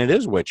 then it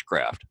is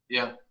witchcraft.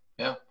 Yeah.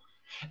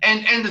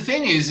 And the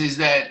thing is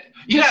that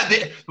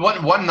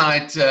one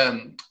night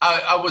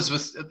I was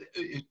with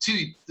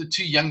the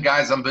two young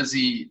guys I'm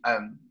busy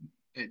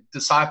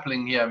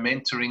discipling here,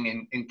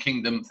 mentoring in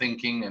Kingdom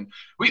Thinking, and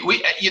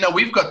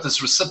we've got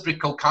this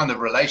reciprocal kind of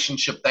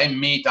relationship. They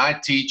meet, I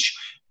teach.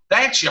 They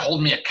actually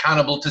hold me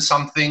accountable to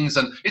some things,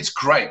 and it's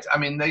great. I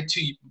mean, they're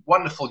two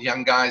wonderful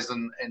young guys,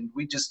 and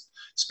we just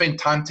spend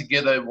time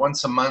together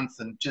once a month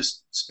and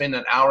just spend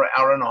an hour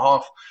and a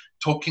half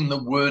talking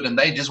the Word, and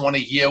they just want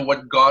to hear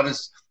what God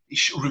is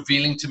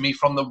revealing to me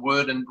from the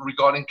Word and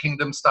regarding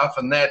kingdom stuff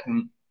and that,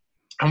 and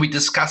we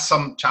discuss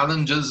some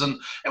challenges and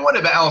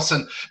whatever else.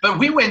 But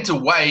we went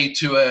away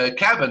to a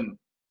cabin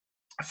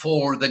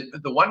for the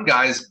one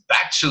guy's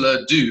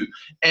bachelor do,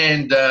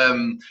 and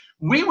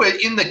we were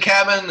in the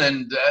cabin,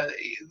 and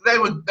they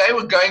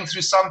were going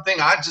through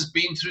something. I'd just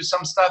been through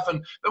some stuff,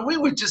 but we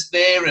were just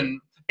there, and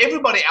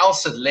everybody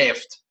else had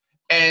left,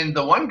 and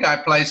the one guy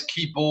plays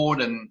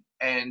keyboard, and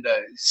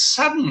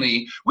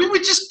suddenly we were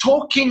just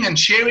talking and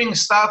sharing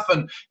stuff,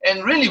 and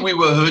really we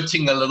were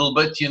hurting a little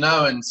bit,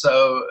 and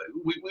so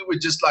we were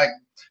just like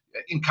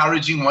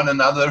encouraging one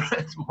another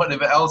and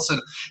whatever else,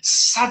 and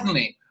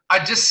suddenly I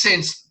just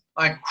sensed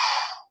like,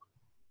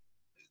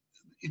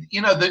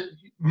 the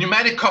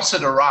pneumatic cost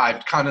had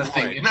arrived, kind of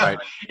thing. Right.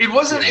 It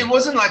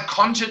wasn't like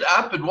conjured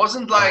up. It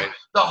wasn't like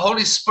the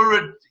Holy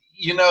Spirit,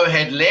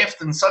 had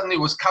left and suddenly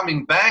was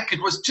coming back.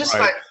 It was just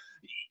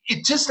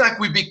like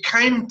we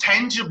became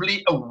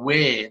tangibly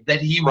aware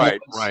that He was.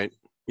 Right.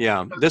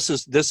 Yeah. This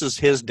is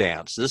His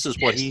dance. This is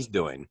what He's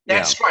doing.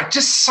 That's right.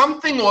 Just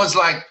something was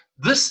like,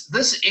 this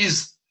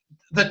is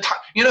the time,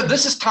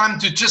 this is time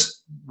to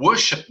just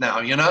worship now,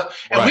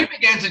 and we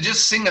began to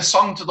just sing a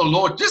song to the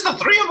Lord, just the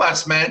three of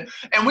us, man,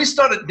 and we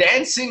started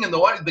dancing, and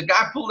the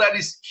guy pulled out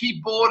his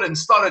keyboard and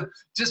started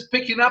just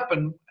picking up,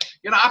 and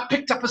I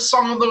picked up a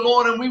song of the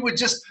Lord, and we were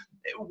just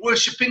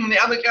worshiping.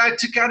 The other guy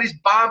took out his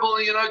Bible,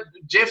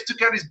 Jeff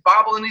took out his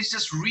Bible, and he's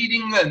just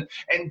reading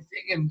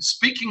and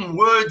speaking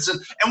words,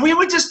 and we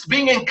were just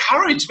being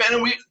encouraged,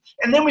 man,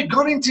 and then we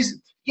got into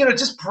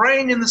just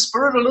praying in the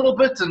Spirit a little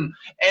bit, and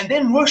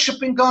then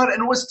worshiping God,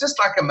 and it was just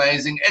like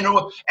amazing.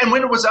 And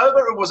when it was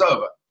over, it was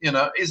over.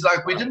 It's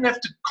like we didn't have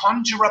to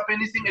conjure up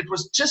anything. It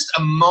was just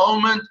a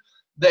moment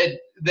that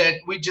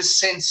we just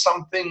sensed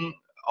something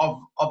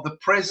of the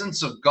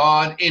presence of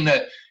God in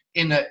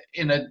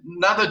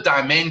another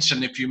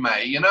dimension, if you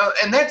may,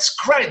 and that's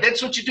great.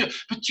 That's what you do.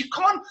 But you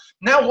can't.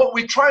 Now what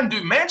we try and do,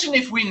 imagine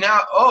if we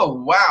now, oh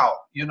wow,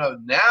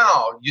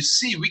 now you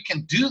see we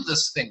can do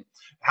this thing.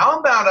 How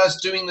about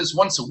us doing this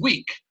once a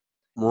week?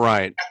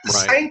 Right. At the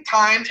same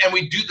time, and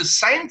we do the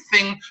same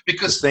thing,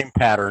 because the same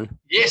pattern.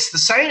 Yes, the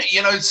same,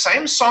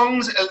 same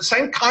songs,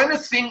 same kind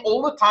of thing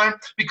all the time,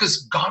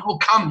 because God will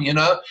come,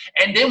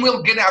 and then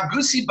we'll get our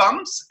goosey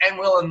bumps, and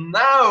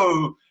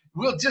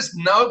we'll just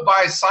know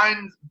by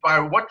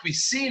what we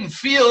see and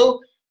feel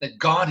that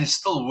God is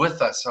still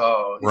with us.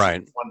 Oh,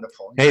 right.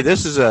 Wonderful. Hey,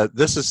 this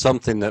is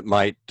something that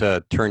might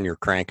turn your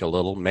crank a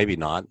little, maybe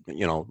not.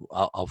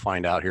 I'll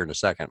find out here in a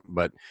second,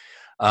 but.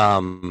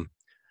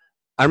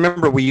 I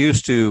remember we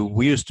used to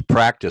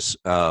practice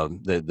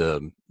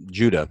the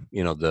Judah,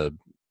 the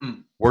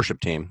worship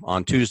team,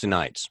 on Tuesday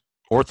nights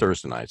or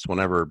Thursday nights,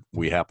 whenever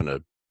we happen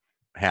to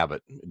have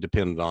it. It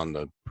depended on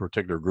the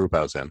particular group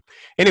I was in.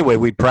 Anyway,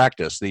 we'd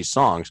practice these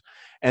songs,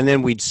 and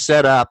then we'd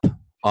set up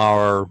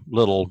our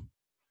little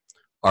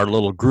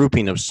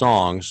grouping of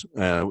songs,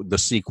 the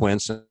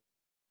sequence and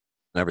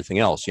everything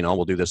else.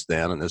 We'll do this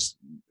then, and this,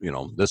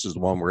 this is the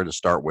one we're going to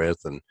start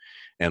with,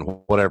 and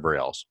whatever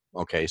else.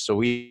 Okay, so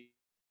we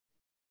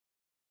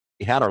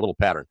had our little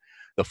pattern.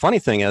 The funny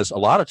thing is, a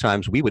lot of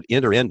times we would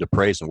enter into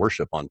praise and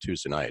worship on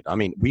Tuesday night. I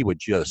mean, we would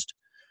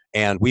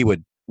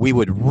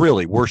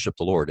really worship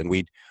the Lord,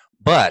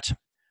 but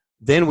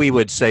then we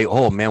would say,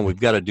 oh man, we've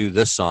got to do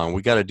this song.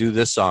 We got to do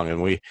this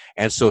song.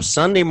 And so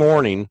Sunday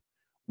morning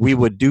we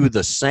would do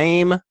the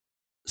same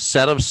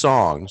set of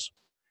songs,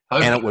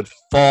 and it would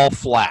fall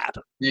flat.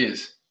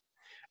 Yes.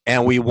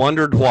 And we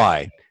wondered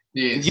why.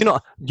 Yes.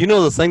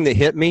 The thing that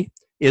hit me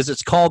is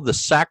it's called the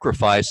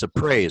sacrifice of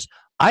praise.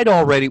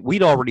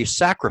 We'd already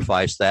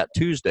sacrificed that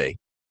Tuesday.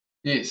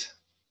 Yes.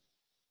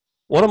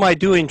 What am I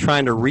doing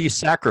trying to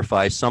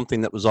re-sacrifice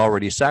something that was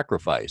already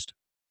sacrificed?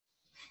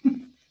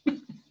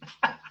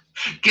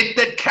 Get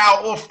that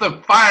cow off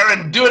the fire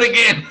and do it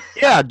again.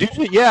 Yeah.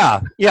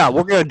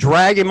 We're going to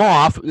drag him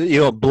off,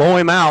 blow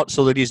him out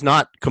so that he's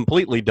not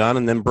completely done,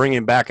 and then bring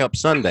him back up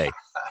Sunday.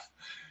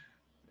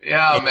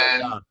 Yeah, And,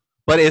 man.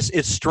 but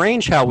it's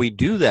strange how we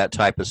do that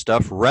type of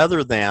stuff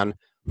rather than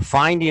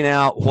finding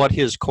out what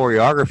his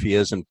choreography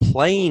is and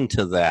playing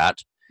to that.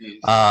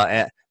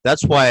 Yes.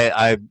 That's why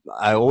I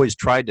always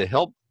tried to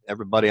help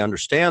everybody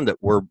understand that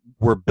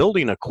we're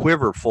building a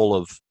quiver full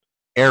of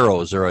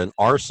arrows or an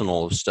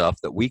arsenal of stuff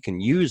that we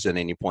can use at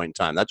any point in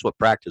time. That's what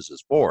practice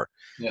is for.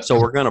 Yeah. So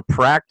we're going to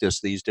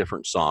practice these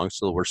different songs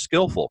so that we're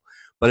skillful.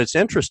 But it's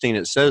interesting.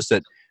 It says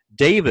that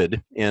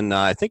David in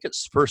I think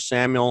it's 1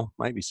 Samuel,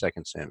 might be 2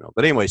 Samuel,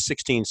 but anyway,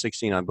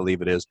 16:16, I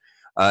believe it is.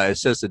 It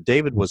says that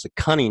David was a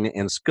cunning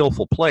and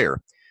skillful player.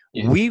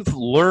 Yes. We've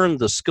learned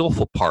the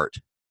skillful part,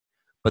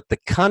 but the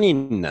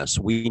cunningness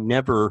we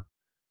never.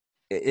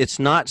 It's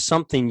not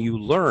something you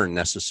learn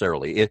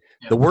necessarily.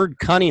 The word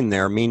cunning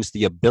there means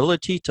the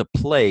ability to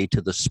play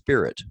to the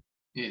spirit.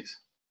 Yes,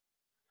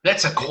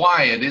 that's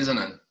acquired, isn't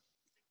it?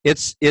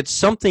 It's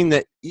something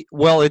that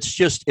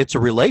it's a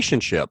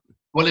relationship.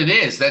 Well, it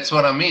is. That's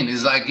what I mean.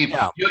 It's like if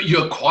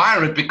you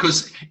acquire it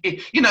because,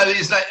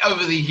 it's like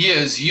over the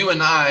years, you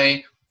and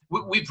I,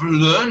 we've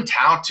learned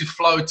how to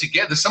flow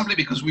together simply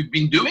because we've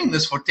been doing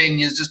this for 10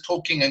 years, just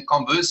talking and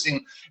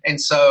conversing. And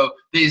so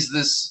there's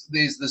this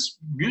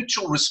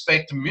mutual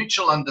respect,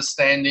 mutual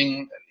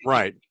understanding.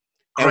 Right.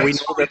 And we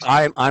know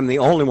that I'm the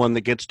only one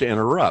that gets to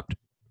interrupt.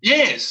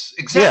 Yes,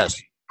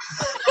 exactly.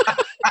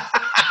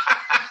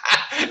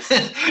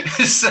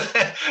 Yes.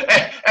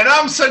 And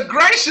I'm so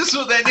gracious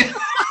with that.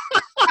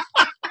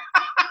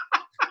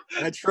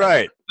 That's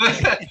right.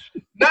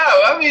 No,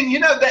 I mean,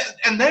 that,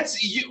 and that's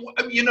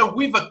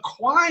we've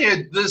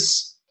acquired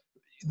this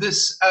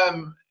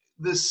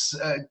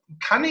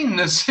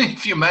cunningness,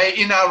 if you may,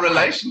 in our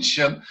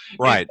relationship.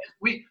 Right.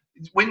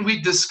 When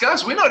we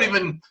discuss, we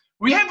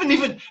haven't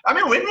even. I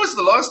mean, when was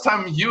the last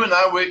time you and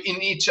I were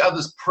in each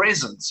other's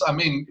presence? I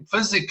mean,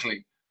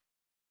 physically.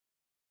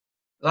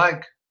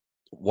 Like.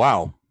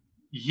 Wow.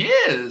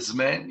 Years,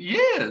 man.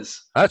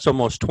 Years. That's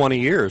almost 20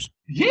 years.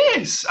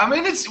 Yes. I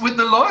mean, it's with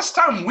the last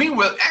time we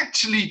were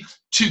actually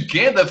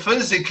together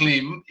physically,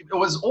 it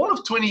was all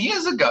of 20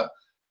 years ago.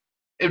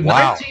 In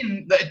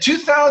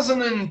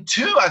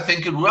 2002, I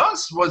think it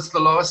was the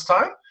last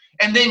time.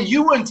 And then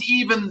you weren't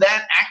even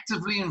that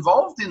actively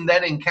involved in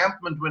that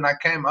encampment when I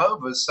came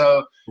over.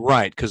 So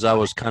right, because I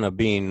was kind of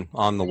being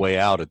on the way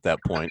out at that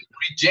point.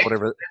 Rejected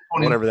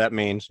whatever that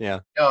means, yeah.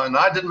 And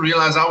I didn't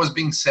realize I was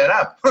being set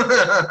up.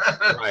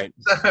 Right.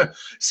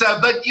 So,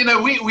 but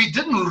we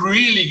didn't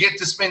really get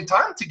to spend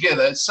time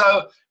together.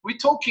 So we're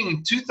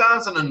talking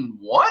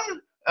 2001.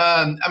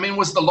 I mean,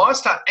 was the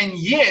last time, and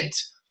yet,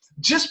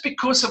 just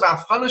because of our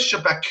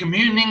fellowship, our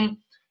communing,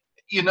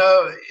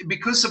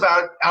 because of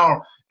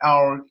our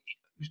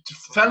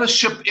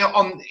fellowship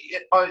on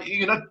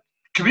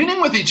communing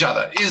with each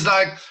other, is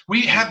like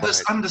we have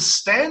this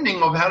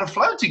understanding of how to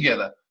flow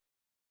together.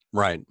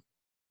 Right.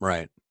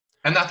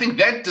 And I think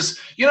that just,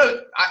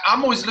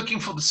 I'm always looking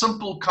for the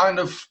simple kind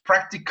of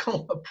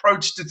practical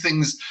approach to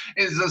things.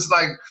 Is just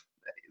like,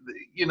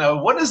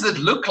 what does it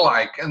look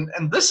like?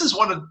 And this is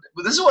what it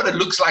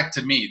looks like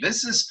to me.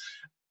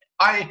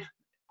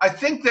 I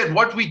think that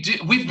what we do,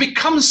 we've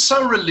become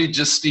so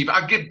religious, Steve.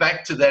 I'll get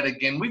back to that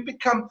again. We've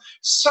become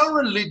so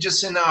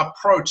religious in our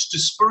approach to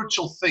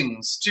spiritual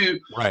things, to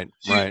the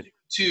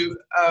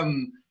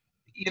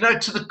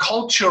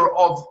culture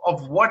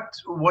of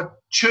what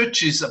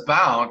church is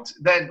about,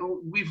 that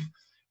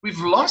we've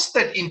lost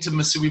that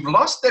intimacy. We've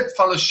lost that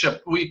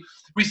fellowship. We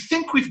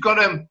think we've got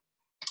to.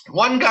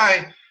 One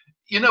guy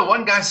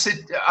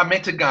said, I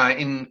met a guy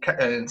in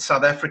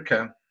South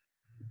Africa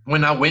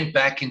when I went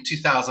back in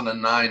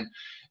 2009.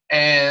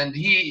 And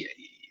I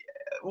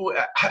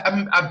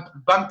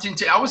bumped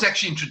into. I was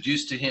actually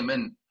introduced to him,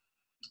 and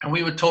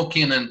we were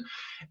talking, and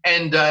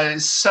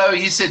so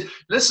he said,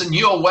 "Listen,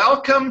 you're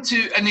welcome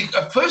to." And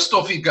first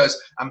off, he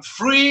goes, "I'm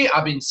free.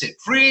 I've been set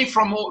free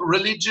from all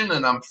religion,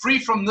 and I'm free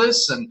from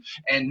this, and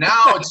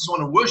now I just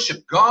want to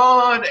worship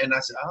God." And I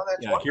said, "Oh,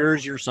 that's wonderful.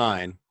 Here's your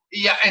sign."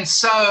 Yeah, and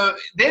so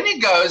then he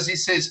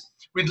says,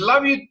 "We'd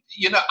love you.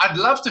 I'd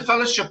love to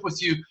fellowship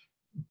with you.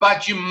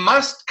 But you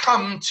must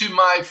come to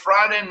my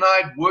Friday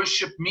night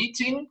worship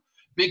meeting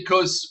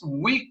because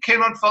we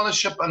cannot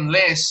fellowship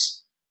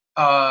unless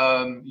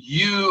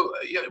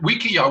we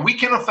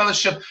cannot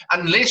fellowship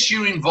unless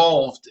you're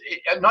involved.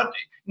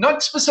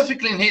 Not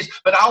specifically in his,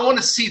 but I want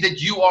to see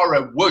that you are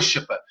a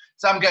worshiper."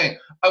 So I'm going,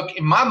 okay,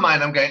 in my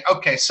mind, I'm going,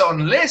 okay, so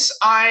unless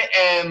I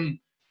am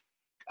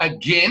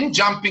again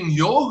jumping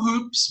your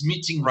hoops,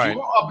 meeting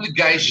your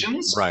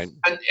obligations, and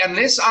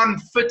unless I'm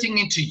fitting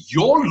into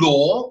your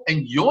law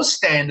and your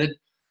standard,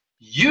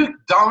 you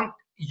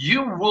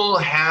will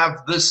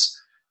have this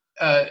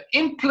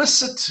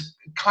implicit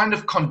kind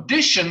of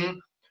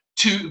condition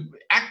to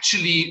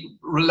actually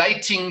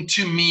relating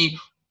to me,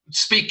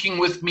 speaking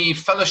with me,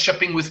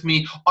 fellowshipping with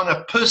me on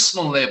a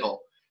personal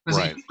level.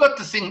 You've got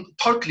the thing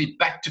totally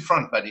back to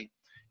front, buddy.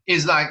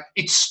 is like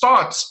it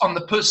starts on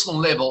the personal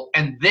level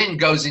and then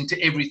goes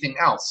into everything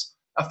else,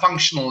 a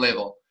functional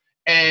level.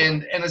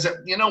 And I said,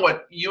 you know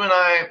what, you and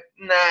I,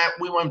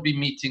 we won't be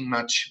meeting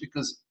much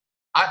because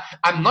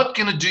I'm not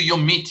going to do your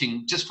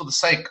meeting just for the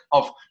sake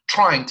of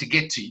trying to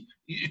get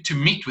to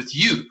meet with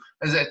you.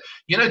 I said,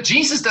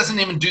 Jesus doesn't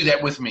even do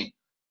that with me.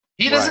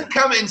 He doesn't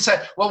come and say,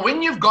 well,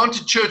 when you've gone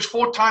to church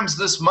 4 times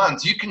this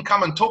month, you can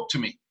come and talk to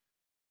me.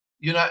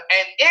 And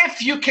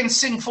if you can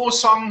sing 4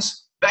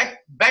 songs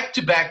back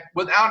to back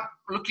without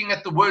looking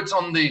at the words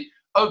on the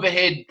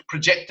overhead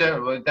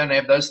projector, well, we don't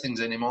have those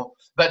things anymore.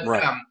 But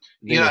and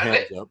you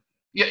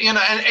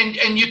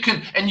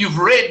can, and you've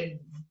read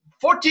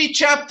 40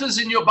 chapters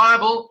in your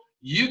Bible,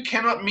 you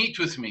cannot meet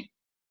with me.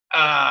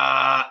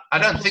 I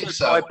don't think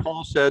so. Why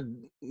Paul said,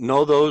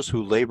 "Know those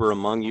who labor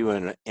among you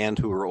and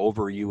who are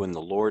over you in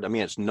the Lord." I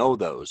mean, it's know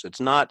those. It's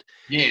not.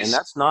 Yes, and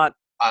that's not.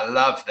 I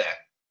love that.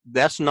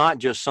 That's not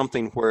just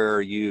something where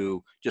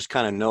you just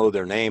kind of know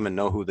their name and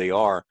know who they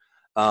are.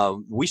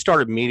 We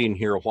started meeting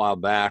here a while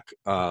back,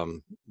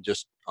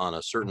 just on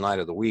a certain night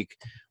of the week,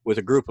 with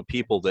a group of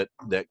people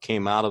that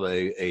came out of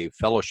a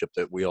fellowship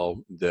that we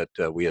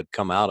had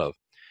come out of,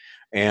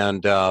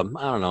 and I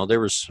don't know, there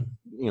was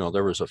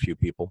a few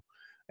people,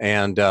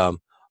 and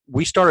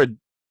we started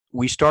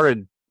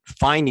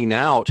finding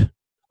out.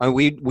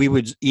 We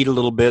would eat a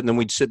little bit, and then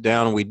we'd sit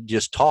down and we'd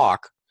just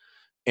talk,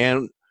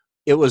 and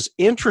it was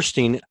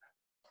interesting.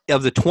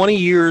 Of the 20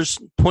 years,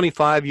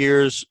 25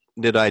 years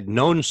that I'd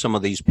known some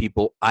of these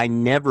people, I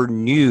never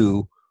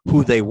knew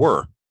who they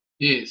were.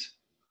 Yes.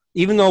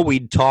 Even though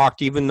we'd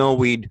talked, even though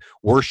we'd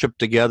worshiped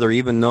together,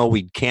 even though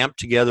we'd camped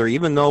together,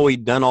 even though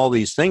we'd done all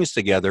these things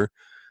together,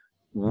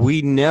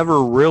 we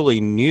never really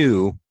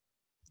knew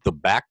the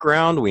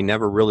background. We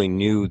never really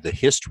knew the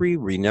history.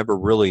 We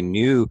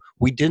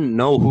didn't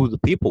know who the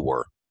people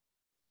were.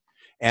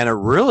 And it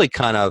really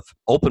kind of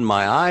opened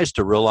my eyes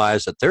to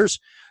realize that there's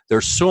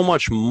so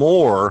much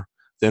more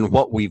than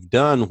what we've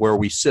done, where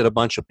we sit a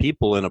bunch of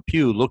people in a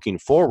pew looking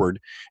forward,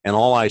 and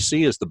all I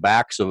see is the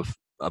backs of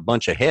a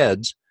bunch of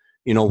heads,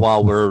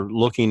 while we're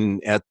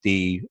looking at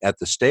the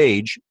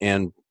stage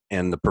and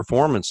the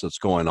performance that's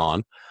going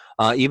on.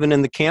 Even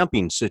in the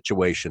camping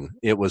situation,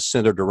 it was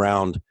centered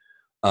around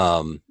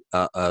a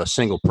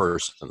single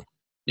person.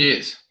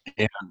 Yes.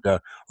 And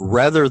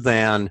rather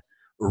than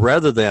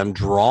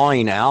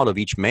drawing out of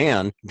each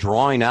man,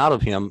 drawing out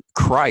of him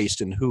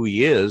Christ and who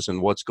he is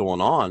and what's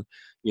going on,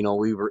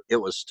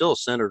 it was still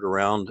centered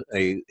around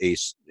a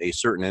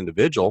certain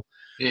individual,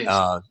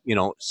 yes.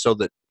 So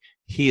that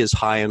he is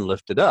high and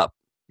lifted up.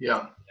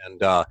 Yeah.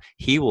 And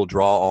he will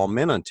draw all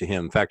men unto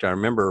him. In fact, I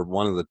remember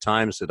one of the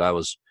times that I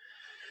was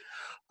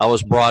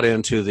brought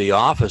into the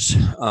office.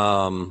 We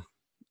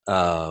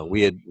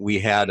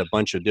had a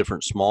bunch of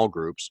different small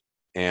groups,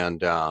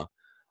 and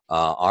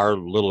our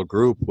little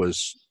group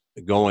was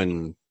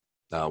going.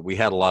 We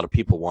had a lot of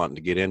people wanting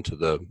to get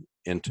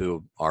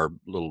into our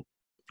little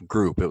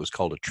group. It was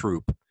called a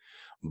troop,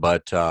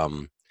 but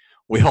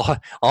we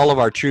all of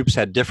our troops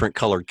had different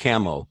colored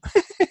camo.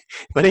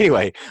 But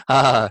anyway,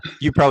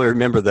 you probably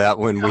remember that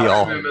when we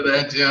all remember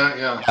that.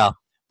 Yeah.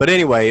 But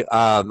anyway,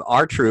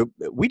 our troop,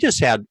 we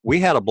had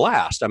a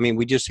blast. I mean,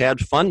 we just had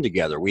fun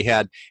together.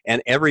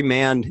 And every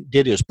man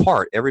did his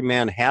part. Every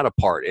man had a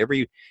part.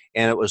 And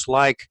it was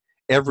like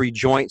every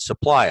joint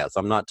supplieth.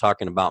 I'm not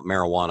talking about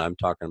marijuana. I'm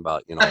talking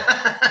about,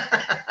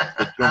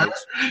 the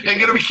joints. You're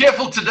going to be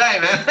careful today,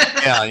 man.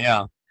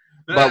 Yeah.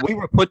 But we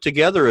were put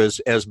together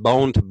as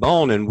bone to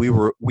bone, and we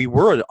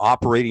were an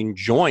operating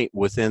joint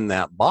within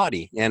that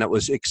body. And it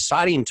was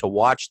exciting to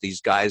watch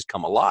these guys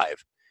come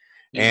alive.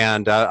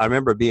 And I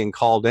remember being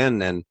called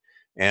in,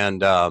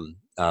 and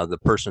the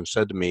person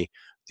said to me,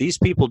 "These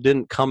people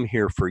didn't come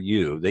here for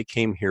you. They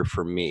came here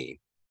for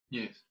me.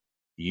 Yes.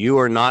 You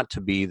are not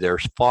to be their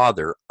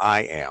father.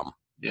 I am.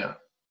 Yeah.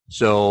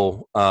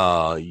 So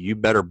you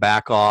better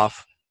back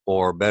off,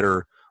 or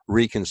better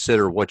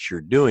reconsider what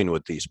you're doing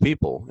with these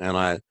people."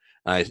 And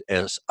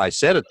as I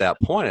said at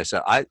that point, I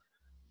said,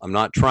 I'm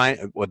not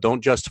trying. Well,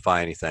 don't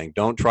justify anything.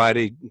 Don't try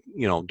to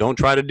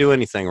do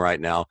anything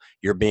right now.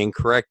 You're being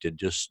corrected.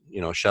 Just,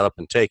 shut up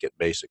and take it,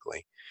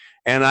 basically.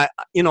 And I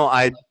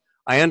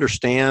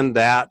understand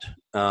that,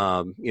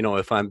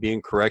 if I'm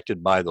being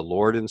corrected by the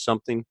Lord in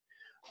something.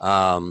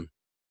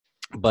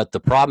 But the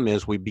problem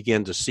is we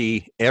begin to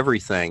see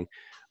everything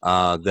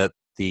that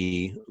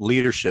the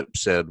leadership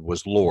said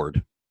was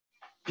Lord.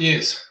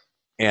 Yes.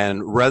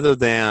 And rather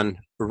than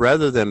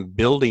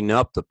building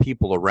up the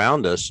people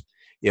around us,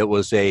 it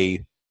was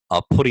a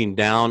putting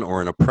down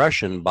or an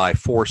oppression by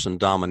force and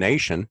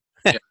domination.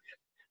 Yeah.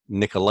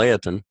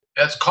 Nicolaitan.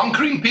 That's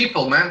conquering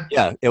people, man.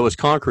 Yeah, it was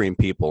conquering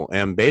people.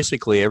 And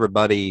basically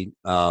everybody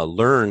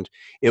learned.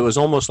 It was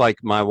almost like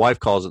my wife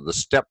calls it the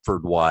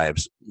Stepford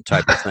wives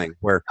type of thing,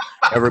 where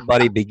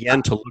everybody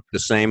began to look the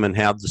same and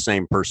have the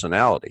same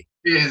personality.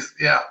 Yes,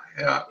 yeah.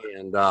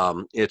 And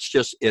it's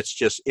just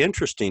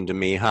interesting to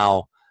me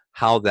how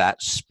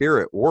that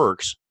spirit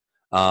works.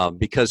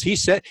 Because he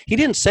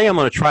didn't say I'm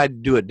going to try to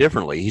do it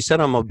differently. He said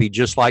I'm going to be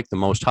just like the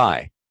Most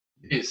High.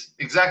 Yes,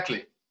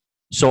 exactly.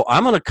 So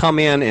I'm going to come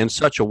in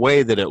such a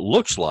way that it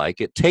looks like,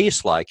 it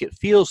tastes like, it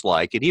feels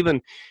like, it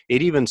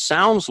even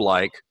sounds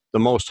like the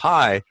Most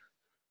High,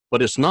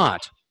 but it's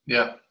not.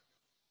 Yeah.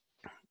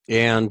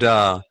 And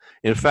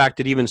in fact,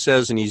 it even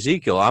says in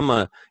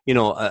Ezekiel,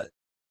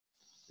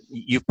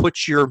 you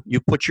put your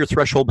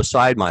threshold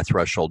beside my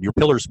threshold, your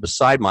pillars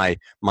beside my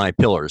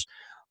pillars,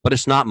 but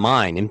it's not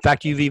mine. In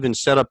fact, you've even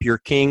set up your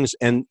kings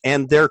and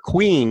their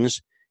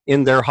queens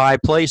in their high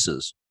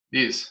places.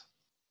 Yes.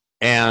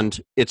 And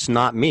it's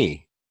not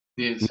me.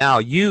 Yes. Now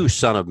you,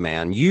 son of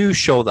man, you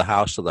show the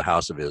house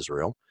of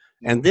Israel.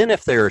 And then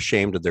if they're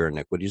ashamed of their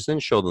iniquities, then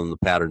show them the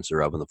patterns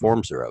thereof and the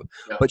forms thereof.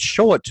 Yeah. But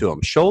show it to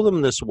them. Show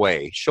them this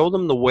way. Show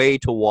them the way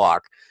to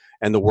walk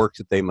and the work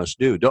that they must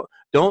do.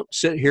 Don't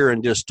sit here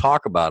and just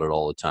talk about it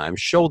all the time.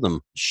 Show them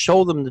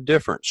the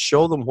difference.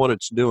 Show them what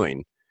it's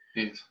doing.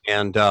 Yes.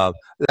 And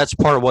that's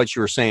part of what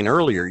you were saying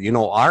earlier.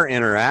 Our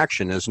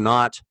interaction is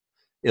not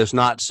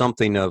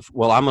something of,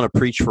 well, I'm going to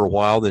preach for a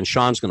while, then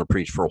Sean's going to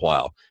preach for a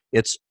while.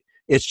 It's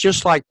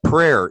just like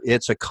prayer.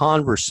 It's a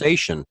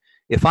conversation.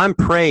 If I'm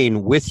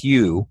praying with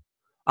you,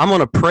 I'm going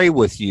to pray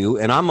with you,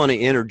 and I'm going to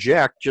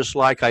interject just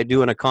like I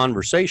do in a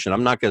conversation.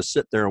 I'm not going to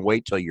sit there and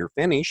wait till you're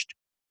finished.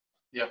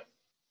 Yeah.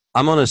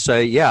 I'm going to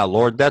say, yeah,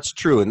 Lord, that's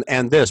true.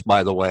 And this,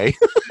 by the way,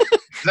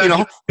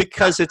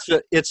 because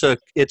it's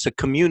a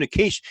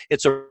communication.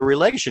 It's a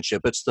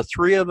relationship. It's the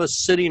three of us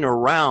sitting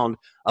around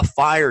a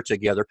fire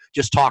together,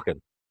 just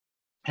talking.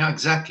 Yeah,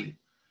 exactly.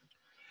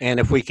 And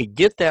if we could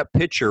get that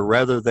picture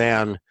rather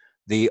than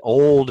that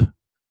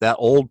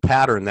old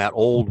pattern, that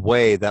old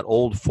way, that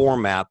old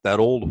format, that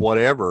old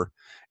whatever,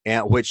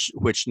 and which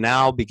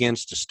now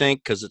begins to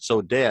stink because it's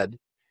so dead,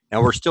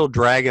 and we're still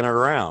dragging it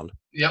around.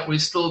 Yeah, we're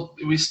still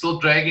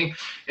dragging,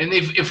 and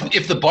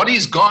if the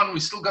body's gone, we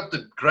still got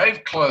the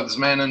grave clothes,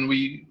 man, and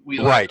we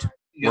right.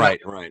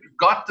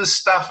 got this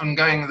stuff and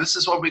going, this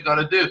is what we got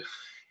to do.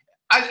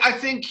 I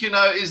think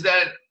is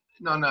that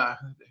no,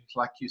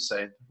 like you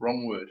say,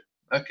 wrong word.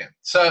 Okay,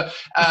 so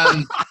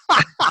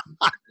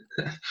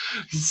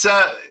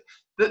so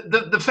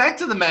the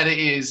fact of the matter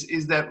is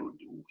that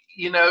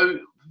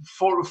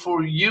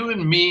for you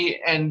and me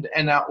and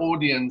our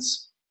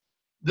audience,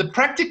 the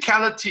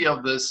practicality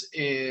of this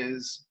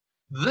is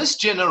this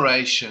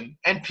generation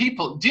and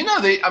people. Do you know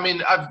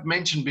I've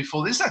mentioned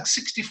before, there's like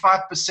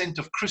 65%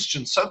 of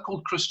Christians,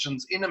 so-called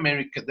Christians in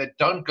America, that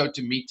don't go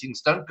to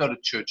meetings, don't go to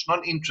church,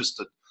 not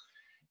interested.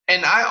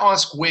 And I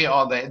ask, where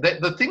are they?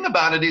 The thing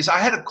about it is, I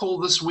had a call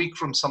this week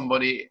from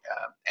somebody,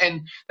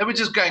 and they were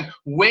just going,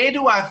 where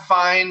do I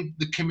find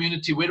the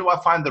community? Where do I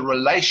find the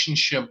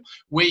relationship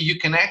where you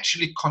can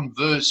actually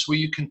converse, where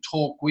you can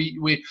talk,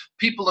 where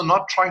people are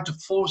not trying to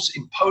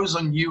impose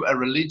on you a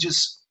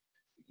religious,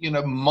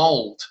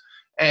 mold?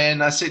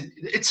 And I said,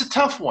 it's a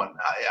tough one.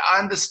 I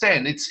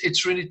understand.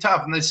 It's really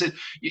tough. And they said,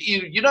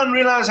 you don't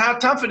realize how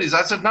tough it is.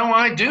 I said, no,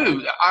 I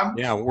do.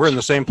 We're in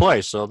the same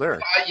place. So there.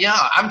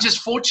 I'm just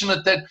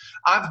fortunate that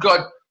I've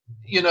got,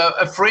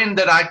 a friend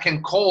that I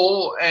can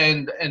call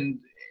and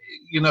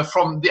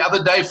from the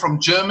other day from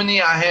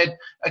Germany, I had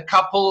a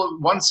couple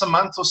once a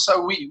month or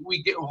so. We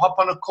hop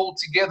on a call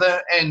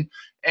together and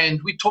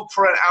we talk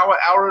for an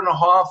hour and a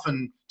half,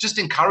 and just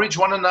encourage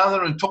one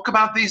another and talk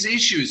about these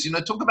issues,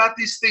 talk about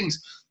these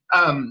things.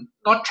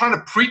 Not trying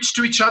to preach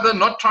to each other,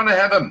 not trying to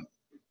have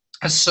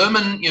a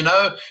sermon,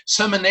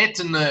 sermonette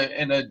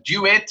and a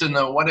duet and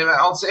a whatever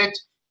else.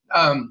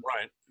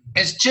 Right.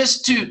 It's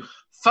just to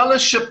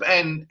fellowship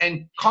and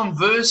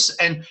converse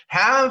and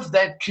have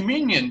that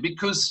communion,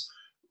 because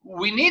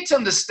we need to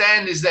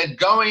understand is that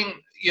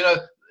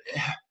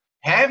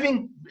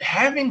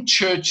having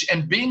church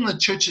and being the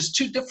church is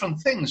two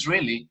different things,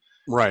 really.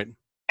 Right.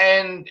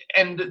 And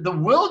the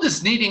world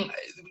is needing,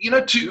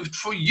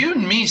 for you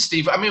and me,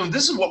 Steve,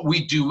 this is what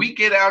we do. We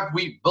get out,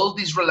 we build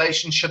these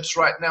relationships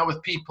right now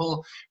with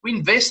people. We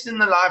invest in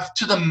their life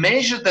to the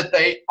measure that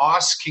they're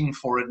asking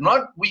for it.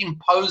 Not we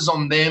impose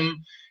on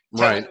them,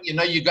 right?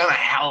 You're going to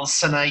hell,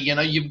 sinner,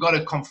 you've got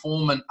to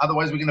conform, and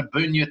otherwise we're going to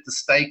burn you at the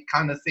stake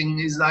kind of thing.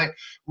 Is like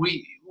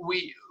we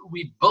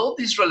build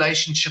these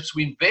relationships,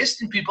 we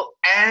invest in people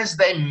as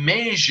they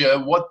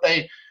measure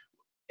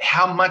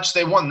how much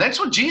they want. That's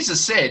what Jesus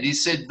said. He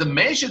said, the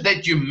measure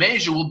that you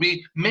measure will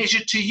be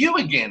measured to you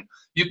again.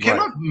 You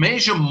cannot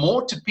measure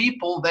more to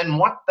people than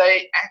what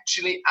they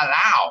actually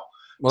allow.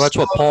 Well, that's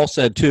what Paul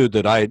said too,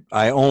 that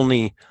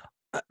I'm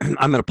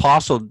an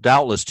apostle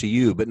doubtless to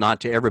you, but not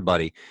to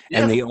everybody.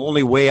 Yeah. And the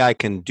only way I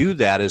can do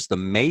that is the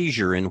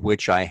measure in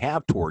which I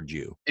have toward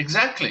you.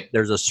 Exactly.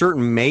 There's a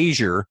certain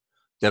measure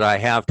that I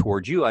have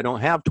toward you I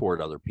don't have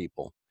toward other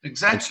people.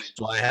 Exactly.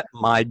 So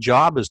my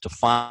job is to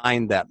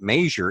find that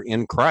measure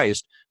in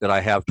Christ that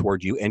I have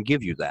toward you and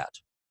give you that.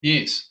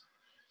 Yes.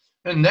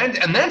 And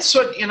that's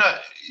what,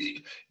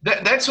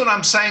 that's what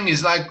I'm saying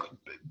is like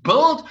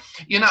build,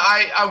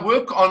 I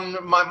work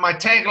on my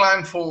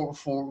tagline for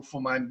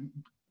my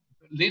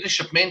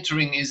leadership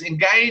mentoring is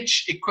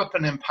engage, equip,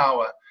 and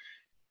empower.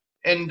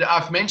 And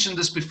I've mentioned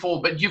this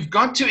before, but you've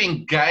got to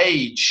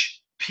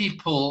engage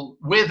people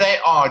where they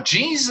are.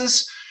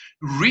 Jesus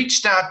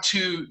reached out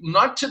to,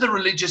 not to the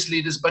religious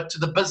leaders, but to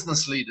the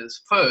business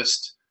leaders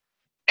first.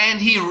 And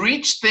he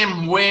reached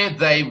them where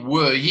they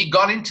were. He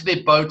got into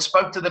their boat,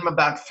 spoke to them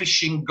about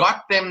fishing,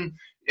 got them,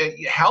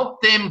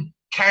 helped them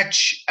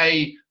catch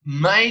a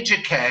major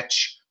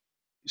catch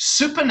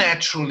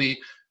supernaturally.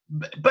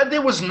 But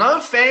there was no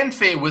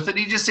fanfare with it.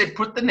 He just said,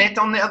 put the net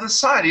on the other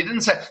side. He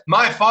didn't say,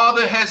 my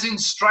Father has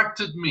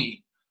instructed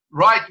me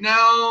right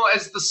now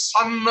as the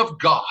Son of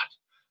God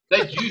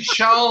that you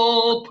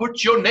shall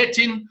put your net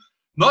in,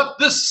 not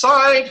this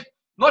side,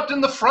 not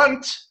in the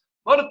front,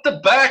 not at the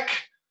back,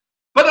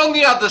 but on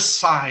the other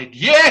side.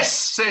 Yes,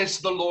 says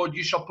the Lord,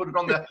 you shall put it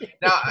on the...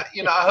 Now,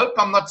 I hope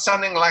I'm not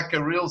sounding like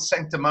a real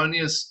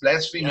sanctimonious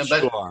blasphemer. Yes,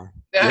 but you are.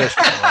 Yes,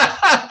 you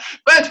are.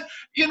 But,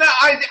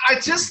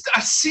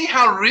 I see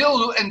how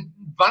real and,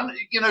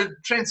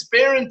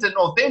 transparent and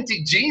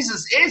authentic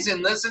Jesus is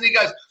in this. And he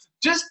goes,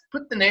 just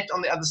put the net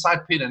on the other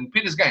side, Peter. And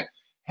Peter's going,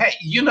 hey,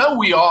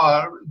 we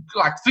are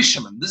like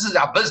fishermen. This is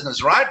our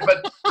business, right?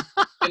 But,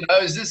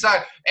 is this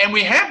and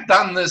we have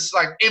done this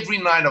like every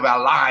night of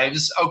our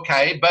lives,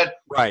 okay? But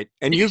right,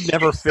 and you've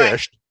never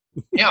fished.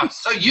 Yeah,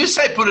 so you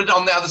say put it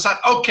on the other side.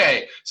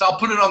 Okay, so I'll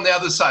put it on the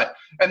other side.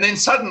 And then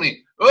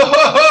suddenly,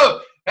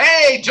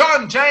 hey,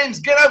 John, James,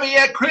 get over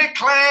here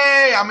quickly.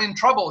 I'm in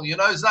trouble.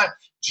 It's like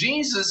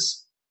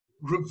Jesus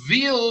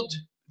revealed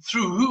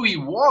through who he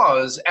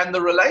was and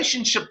the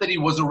relationship that he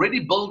was already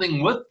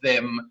building with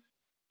them,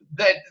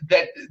 that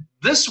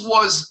this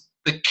was,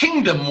 the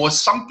kingdom was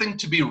something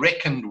to be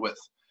reckoned with,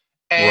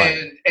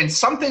 and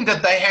something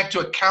that they had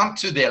to account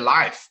to their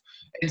life.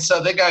 And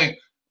so they're going,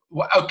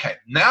 well, okay,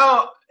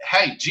 now,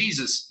 hey,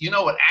 Jesus, you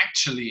know what,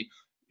 actually,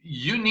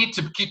 you need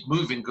to keep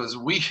moving because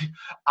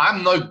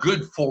I'm no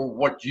good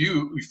for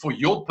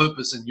your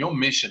purpose and your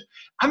mission.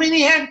 I mean,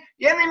 he hadn't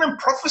even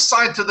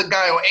prophesied to the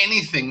guy or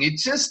anything. It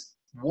just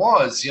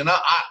was,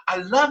 I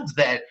love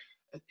that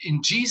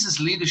in Jesus'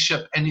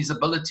 leadership and his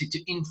ability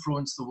to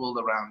influence the world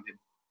around him.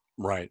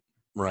 Right.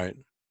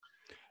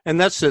 And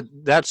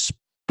that's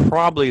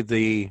probably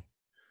the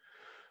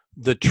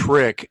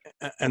trick,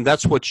 and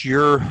that's what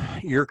you're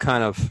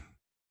kind of,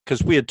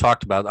 because we had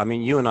talked about, I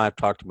mean, you and I have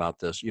talked about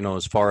this,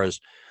 as far as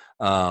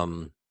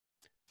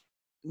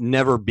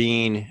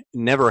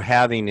never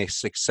having a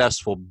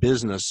successful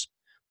business,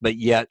 but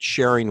yet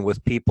sharing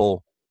with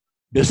people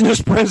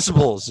business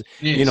principles.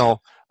 Yes.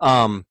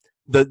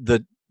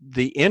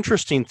 The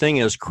interesting thing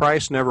is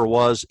Christ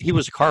he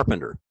was a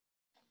carpenter.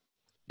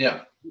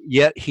 Yeah.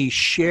 Yet he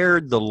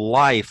shared the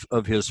life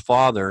of his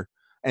Father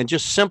and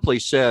just simply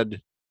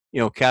said,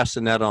 cast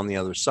the net on the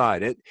other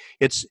side.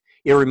 It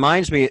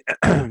reminds me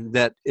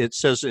that it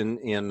says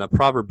in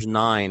Proverbs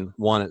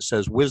 9:1, it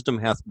says, wisdom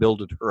hath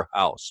builded her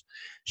house.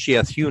 She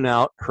hath hewn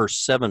out her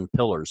 7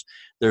 pillars.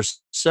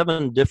 There's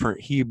 7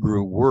 different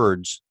Hebrew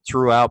words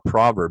throughout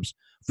Proverbs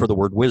for the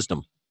word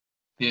wisdom.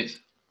 Yes.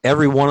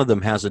 Every one of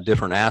them has a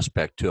different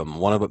aspect to them.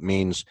 One of it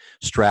means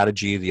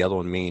strategy. The other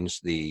one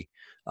means the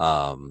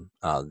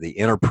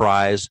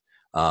enterprise,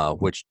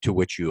 which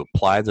you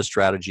apply the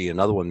strategy.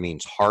 Another one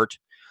means heart.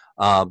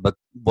 But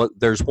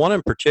there's one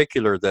in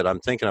particular that I'm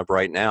thinking of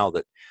right now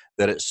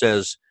that it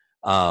says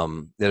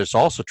that it's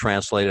also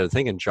translated, I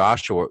think, in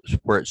Joshua,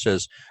 where it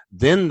says,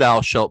 then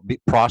thou shalt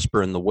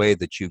prosper in the way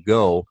that you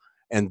go,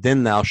 and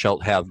then thou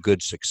shalt have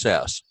good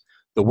success.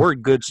 The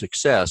word good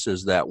success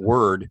is that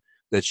word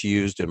that's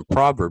used in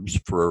Proverbs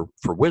for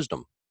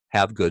wisdom,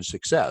 have good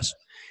success.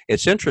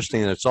 It's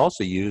interesting that it's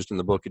also used in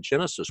the book of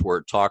Genesis, where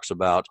it talks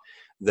about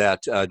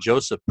that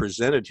Joseph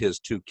presented his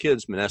 2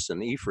 kids, Manasseh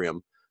and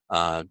Ephraim,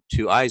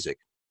 to Isaac.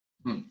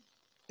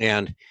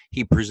 And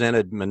he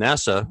presented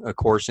Manasseh, of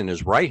course, in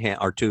his right hand,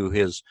 or to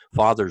his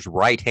father's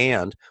right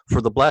hand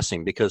for the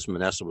blessing, because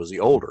Manasseh was the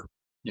older.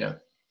 Yeah.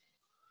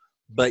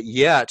 But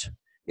yet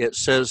it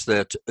says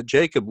that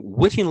Jacob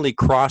wittingly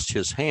crossed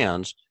his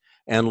hands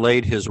and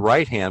laid his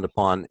right hand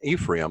upon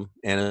Ephraim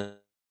and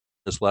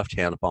his left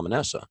hand upon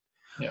Manasseh.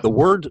 Yeah. The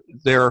word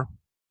there,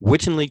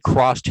 wittingly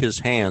crossed his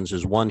hands,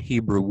 is one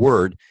Hebrew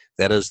word.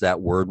 That is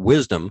that word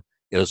wisdom.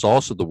 It is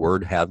also the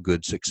word have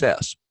good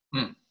success.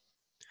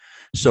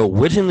 So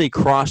wittingly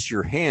cross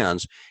your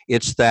hands,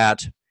 it's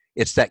that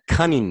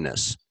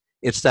cunningness.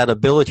 It's that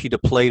ability to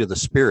play to the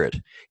Spirit.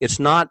 It's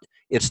not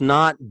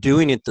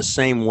doing it the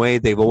same way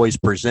they've always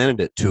presented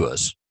it to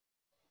us.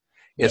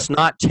 It's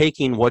not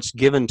taking what's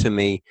given to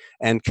me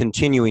and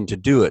continuing to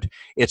do it.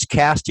 It's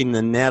casting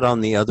the net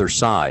on the other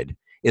side.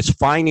 It's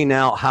finding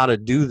out how to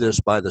do this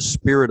by the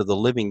Spirit of the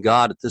living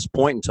God at this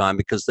point in time,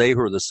 because they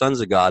who are the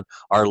sons of God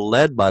are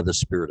led by the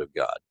Spirit of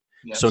God.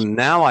 Yes. So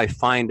now I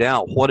find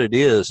out what it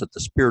is that the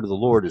Spirit of the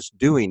Lord is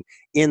doing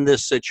in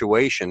this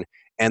situation,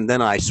 and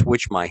then I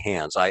switch my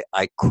hands. I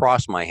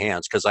cross my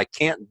hands, because I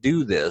can't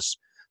do this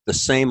the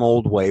same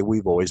old way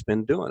we've always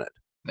been doing it.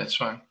 That's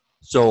right.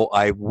 So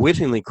I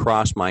wittingly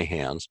cross my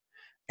hands,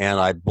 and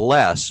I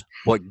bless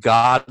what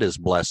God is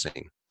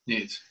blessing.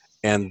 Yes.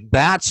 And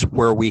that's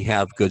where we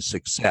have good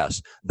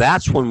success.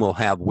 That's when we'll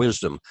have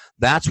wisdom.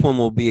 That's when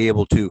we'll be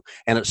able to,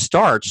 and it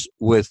starts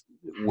with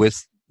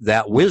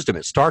that wisdom.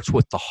 It starts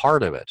with the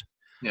heart of it.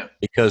 Yeah.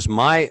 Because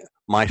my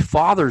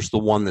Father's the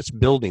one that's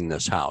building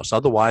this house.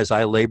 Otherwise,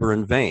 I labor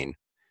in vain.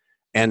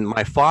 And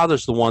my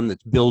Father's the one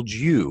that builds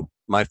you.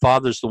 My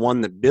Father's the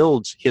one that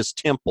builds his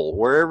temple,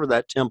 wherever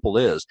that temple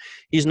is.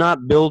 He's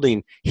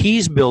building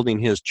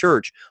his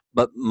church,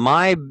 but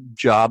my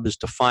job is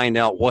to find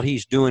out what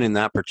he's doing in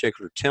that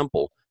particular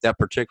temple, that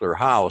particular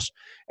house,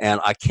 and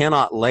I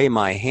cannot lay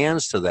my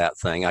hands to that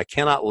thing. I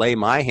cannot lay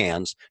my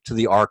hands to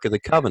the Ark of the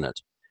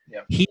Covenant.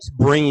 Yeah. He's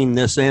bringing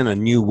this in a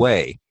new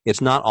way. It's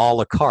not a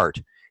la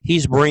carte.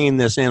 He's bringing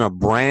this in a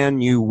brand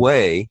new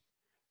way,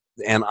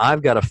 and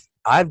I've got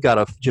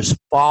to just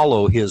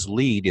follow his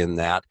lead in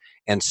that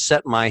and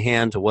set my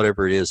hand to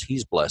whatever it is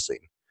he's blessing.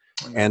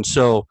 And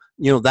so,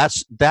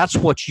 that's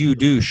what you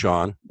do,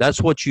 Sean.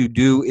 That's what you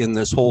do in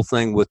this whole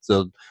thing with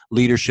the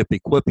leadership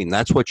equipping.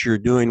 That's what you're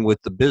doing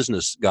with the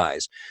business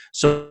guys.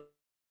 So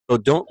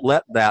don't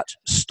let that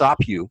stop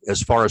you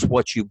as far as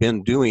what you've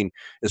been doing,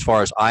 as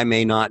far as I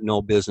may not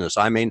know business.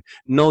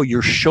 No,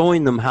 you're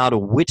showing them how to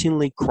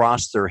wittingly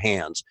cross their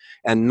hands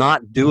and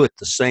not do it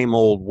the same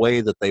old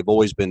way that they've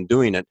always been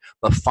doing it,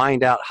 but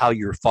find out how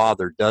your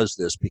Father does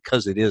this,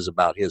 because it is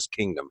about his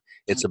kingdom.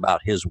 It's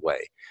about his way.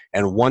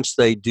 And once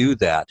they do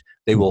that,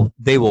 they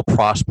will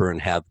prosper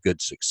and have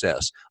good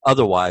success.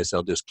 Otherwise,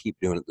 they'll just keep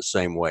doing it the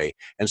same way.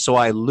 And so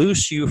I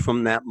loose you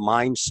from that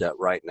mindset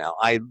right now.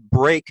 I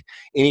break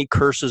any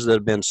curses that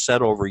have been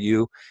set over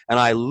you, and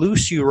I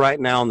loose you right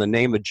now in the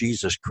name of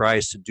Jesus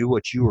Christ to do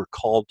what you were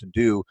called to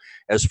do,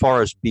 as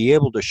far as be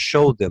able to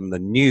show them the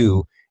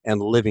new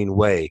and living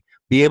way.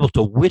 Be able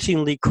to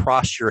wittingly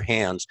cross your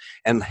hands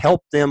and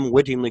help them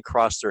wittingly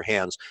cross their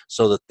hands,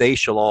 so that they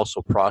shall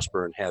also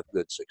prosper and have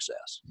good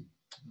success.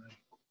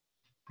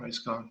 Praise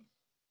God.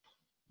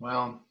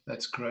 Well,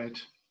 that's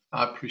great.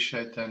 I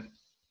appreciate that.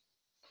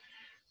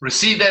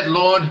 Receive that,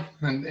 Lord,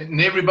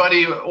 and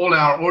everybody, all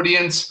our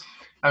audience.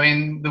 I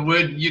mean, the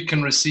word, you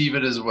can receive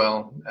it as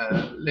well.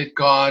 Let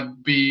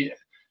God be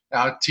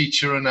our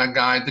teacher and our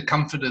guide. The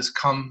Comforter's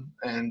come,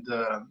 and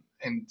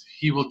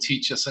he will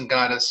teach us and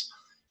guide us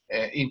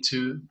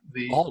into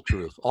all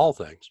truth, all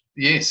things.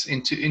 Yes,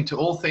 into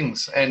all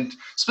things, and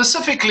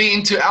specifically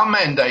into our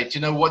mandate.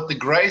 What the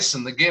grace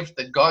and the gift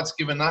that God's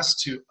given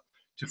us to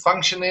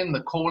function in,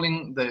 the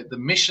calling, the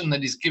mission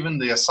that he's given,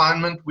 the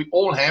assignment. We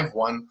all have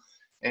one.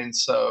 And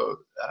so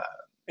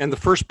and the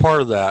first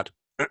part of that,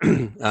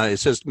 it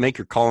says make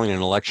your calling and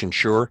election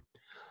sure.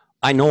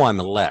 I know I'm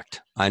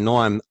elect. I know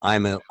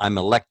I'm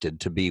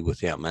elected to be with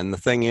him. And the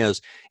thing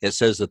is, it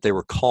says that they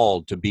were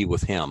called to be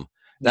with him.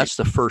 That's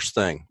the first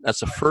thing.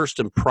 That's the first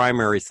and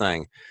primary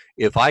thing.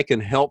 If I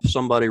can help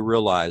somebody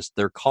realize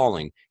their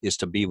calling is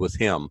to be with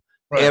him,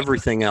 right,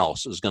 everything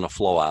else is going to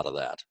flow out of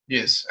that.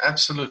 Yes,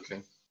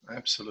 absolutely.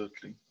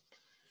 Absolutely.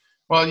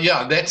 Well,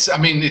 yeah,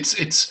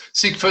 it's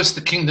seek first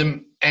the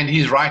kingdom and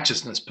his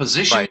righteousness.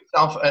 Position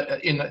yourself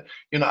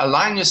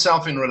align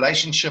yourself in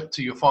relationship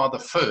to your Father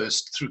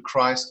first through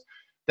Christ.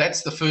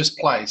 That's the first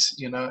place,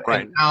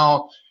 Right.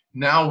 And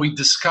now we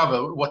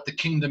discover what the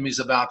kingdom is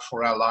about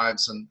for our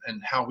lives,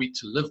 and how we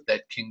to live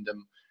that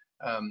kingdom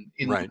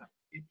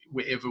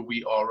wherever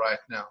we are right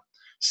now.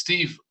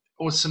 Steve,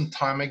 awesome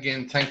time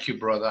again. Thank you,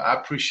 brother. I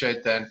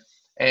appreciate that.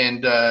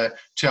 And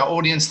to our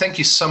audience, thank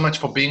you so much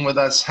for being with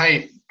us.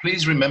 Hey,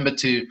 please remember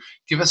to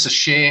give us a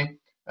share.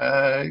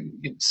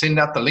 Send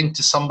out the link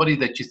to somebody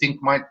that you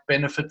think might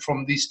benefit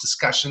from these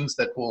discussions,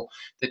 that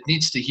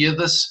needs to hear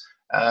this.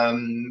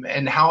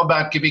 And how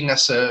about giving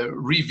us a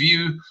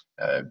review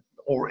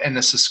and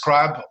a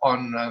subscribe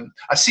on?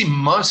 I see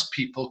most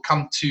people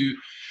come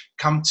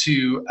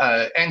to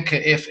Anchor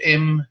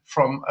FM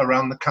from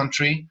around the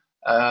country,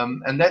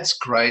 and that's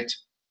great.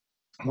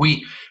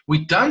 We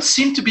don't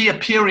seem to be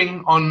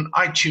appearing on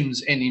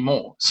iTunes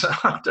anymore, so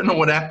I don't know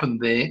what happened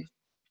there.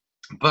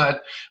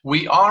 But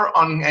we are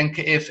on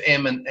Anchor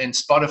FM and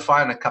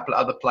Spotify and a couple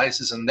of other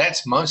places, and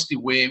that's mostly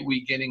where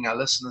we're getting our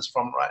listeners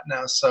from right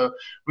now. So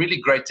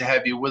really great to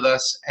have you with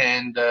us,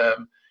 and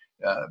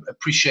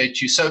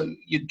appreciate you. So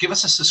you give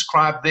us a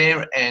subscribe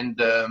there,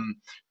 and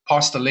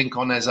pass the link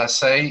on, as I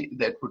say.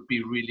 That would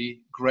be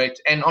really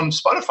great. And on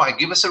Spotify,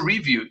 give us a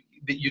review.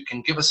 That you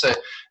can give us a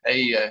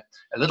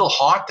little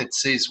heart that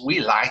says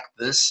we like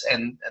this,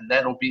 and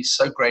that'll be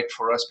so great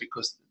for us,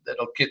 because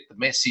that'll get the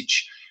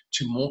message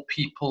to more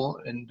people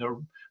and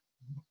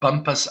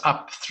bump us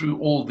up through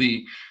all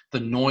the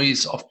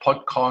noise of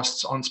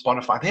podcasts on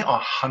Spotify. There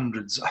are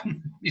hundreds,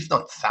 if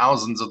not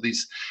thousands, of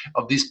these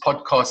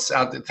podcasts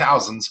out there.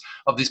 Thousands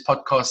of these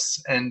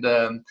podcasts, and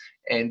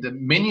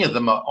many of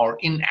them are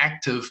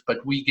inactive,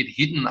 but we get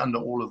hidden under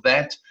all of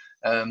that.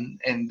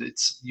 And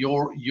it's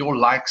your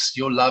likes,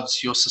 your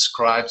loves, your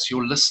subscribes,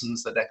 your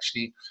listens that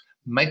actually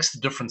makes the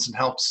difference and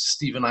helps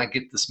Steve and I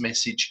get this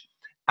message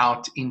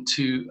out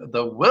into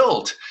the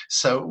world.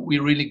 So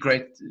we're really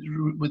great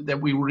with that.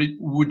 We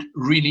would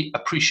really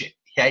appreciate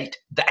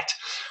that.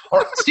 All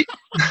right, Steve.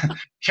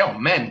 Oh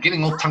man,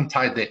 getting all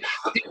tongue-tied there.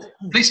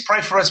 Please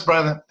pray for us,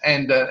 brother,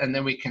 and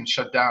then we can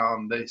shut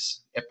down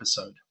this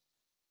episode.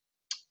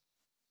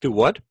 Do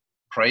what?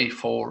 pray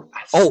for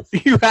us. Oh,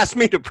 you asked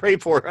me to pray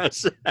for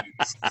us.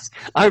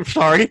 I'm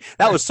sorry.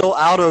 That was so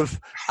out of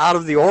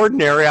the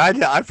ordinary.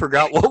 I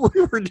forgot what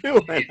we were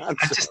doing. I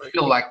just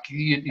feel like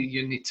you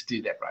need to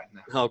do that right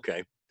now.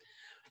 Okay.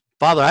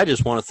 Father, I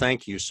just want to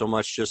thank you so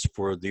much just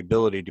for the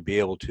ability to be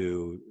able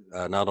to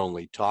not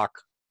only talk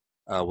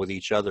with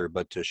each other,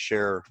 but to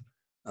share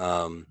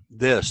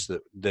this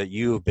that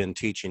you have been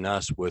teaching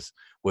us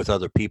with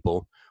other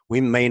people.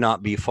 We may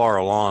not be far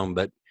along,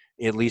 but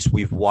at least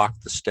we've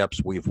walked the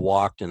steps we've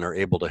walked and are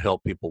able to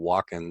help people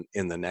walk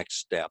in the next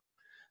step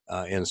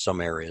in some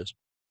areas.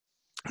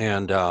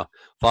 And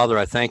Father,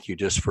 I thank you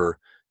just for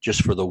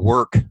the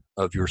work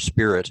of your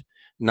Spirit,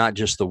 not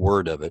just the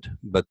word of it,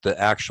 but the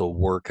actual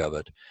work of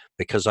it,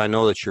 because I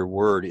know that your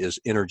word is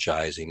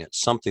energizing. It's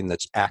something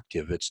that's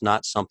active. It's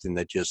not something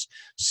that just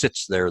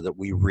sits there that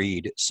we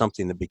read. It's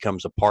something that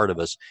becomes a part of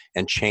us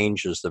and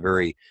changes the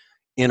very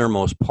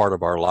innermost part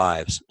of our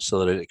lives so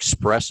that it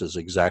expresses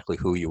exactly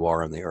who you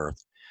are on the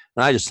earth.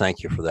 And I just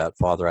thank you for that,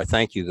 Father. I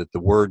thank you that the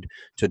word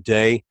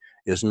today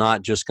is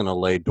not just going to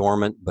lay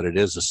dormant, but it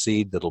is a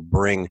seed that'll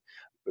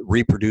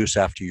reproduce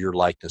after your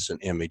likeness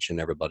and image in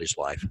everybody's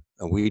life.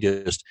 And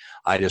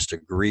I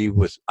agree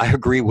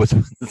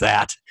with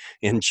that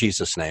in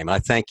Jesus' name. And I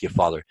thank you,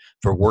 Father,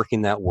 for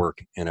working that work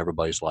in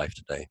everybody's life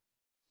today.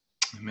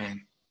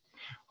 Amen.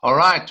 All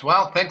right.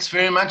 Well, thanks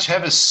very much.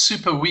 Have a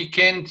super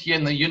weekend here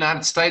in the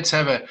United States.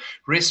 Have a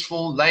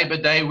restful Labor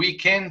Day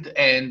weekend.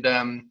 And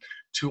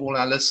to all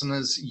our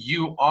listeners,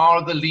 you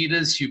are the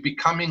leaders. You're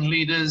becoming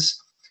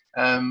leaders,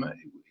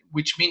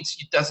 which means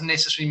it doesn't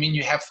necessarily mean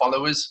you have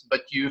followers,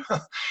 but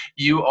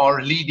you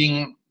are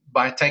leading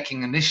by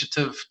taking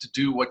initiative to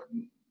do what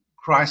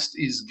Christ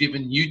is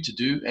given you to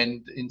do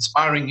and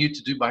inspiring you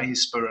to do by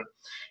his Spirit.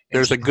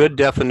 There's a good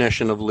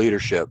definition of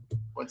leadership.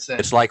 What's that?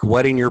 It's like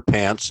wetting your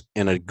pants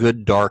in a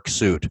good dark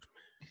suit.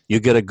 You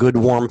get a good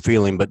warm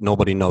feeling, but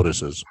nobody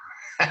notices.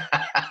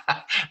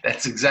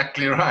 That's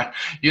exactly right.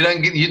 You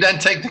don't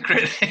take the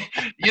credit.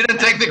 You don't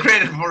take the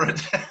credit for it.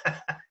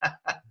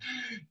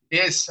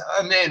 Yes,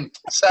 amen.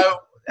 So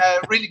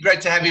really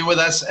great to have you with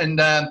us. And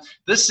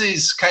this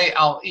is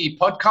KLE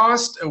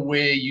Podcast,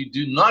 where you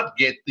do not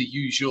get the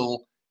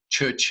usual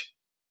church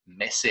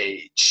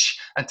message.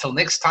 Until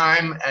next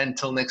time,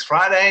 until next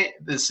Friday,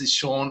 this is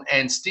Sean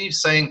and Steve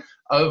saying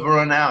over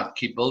and out.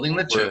 Keep building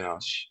the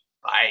church.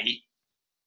 Bye.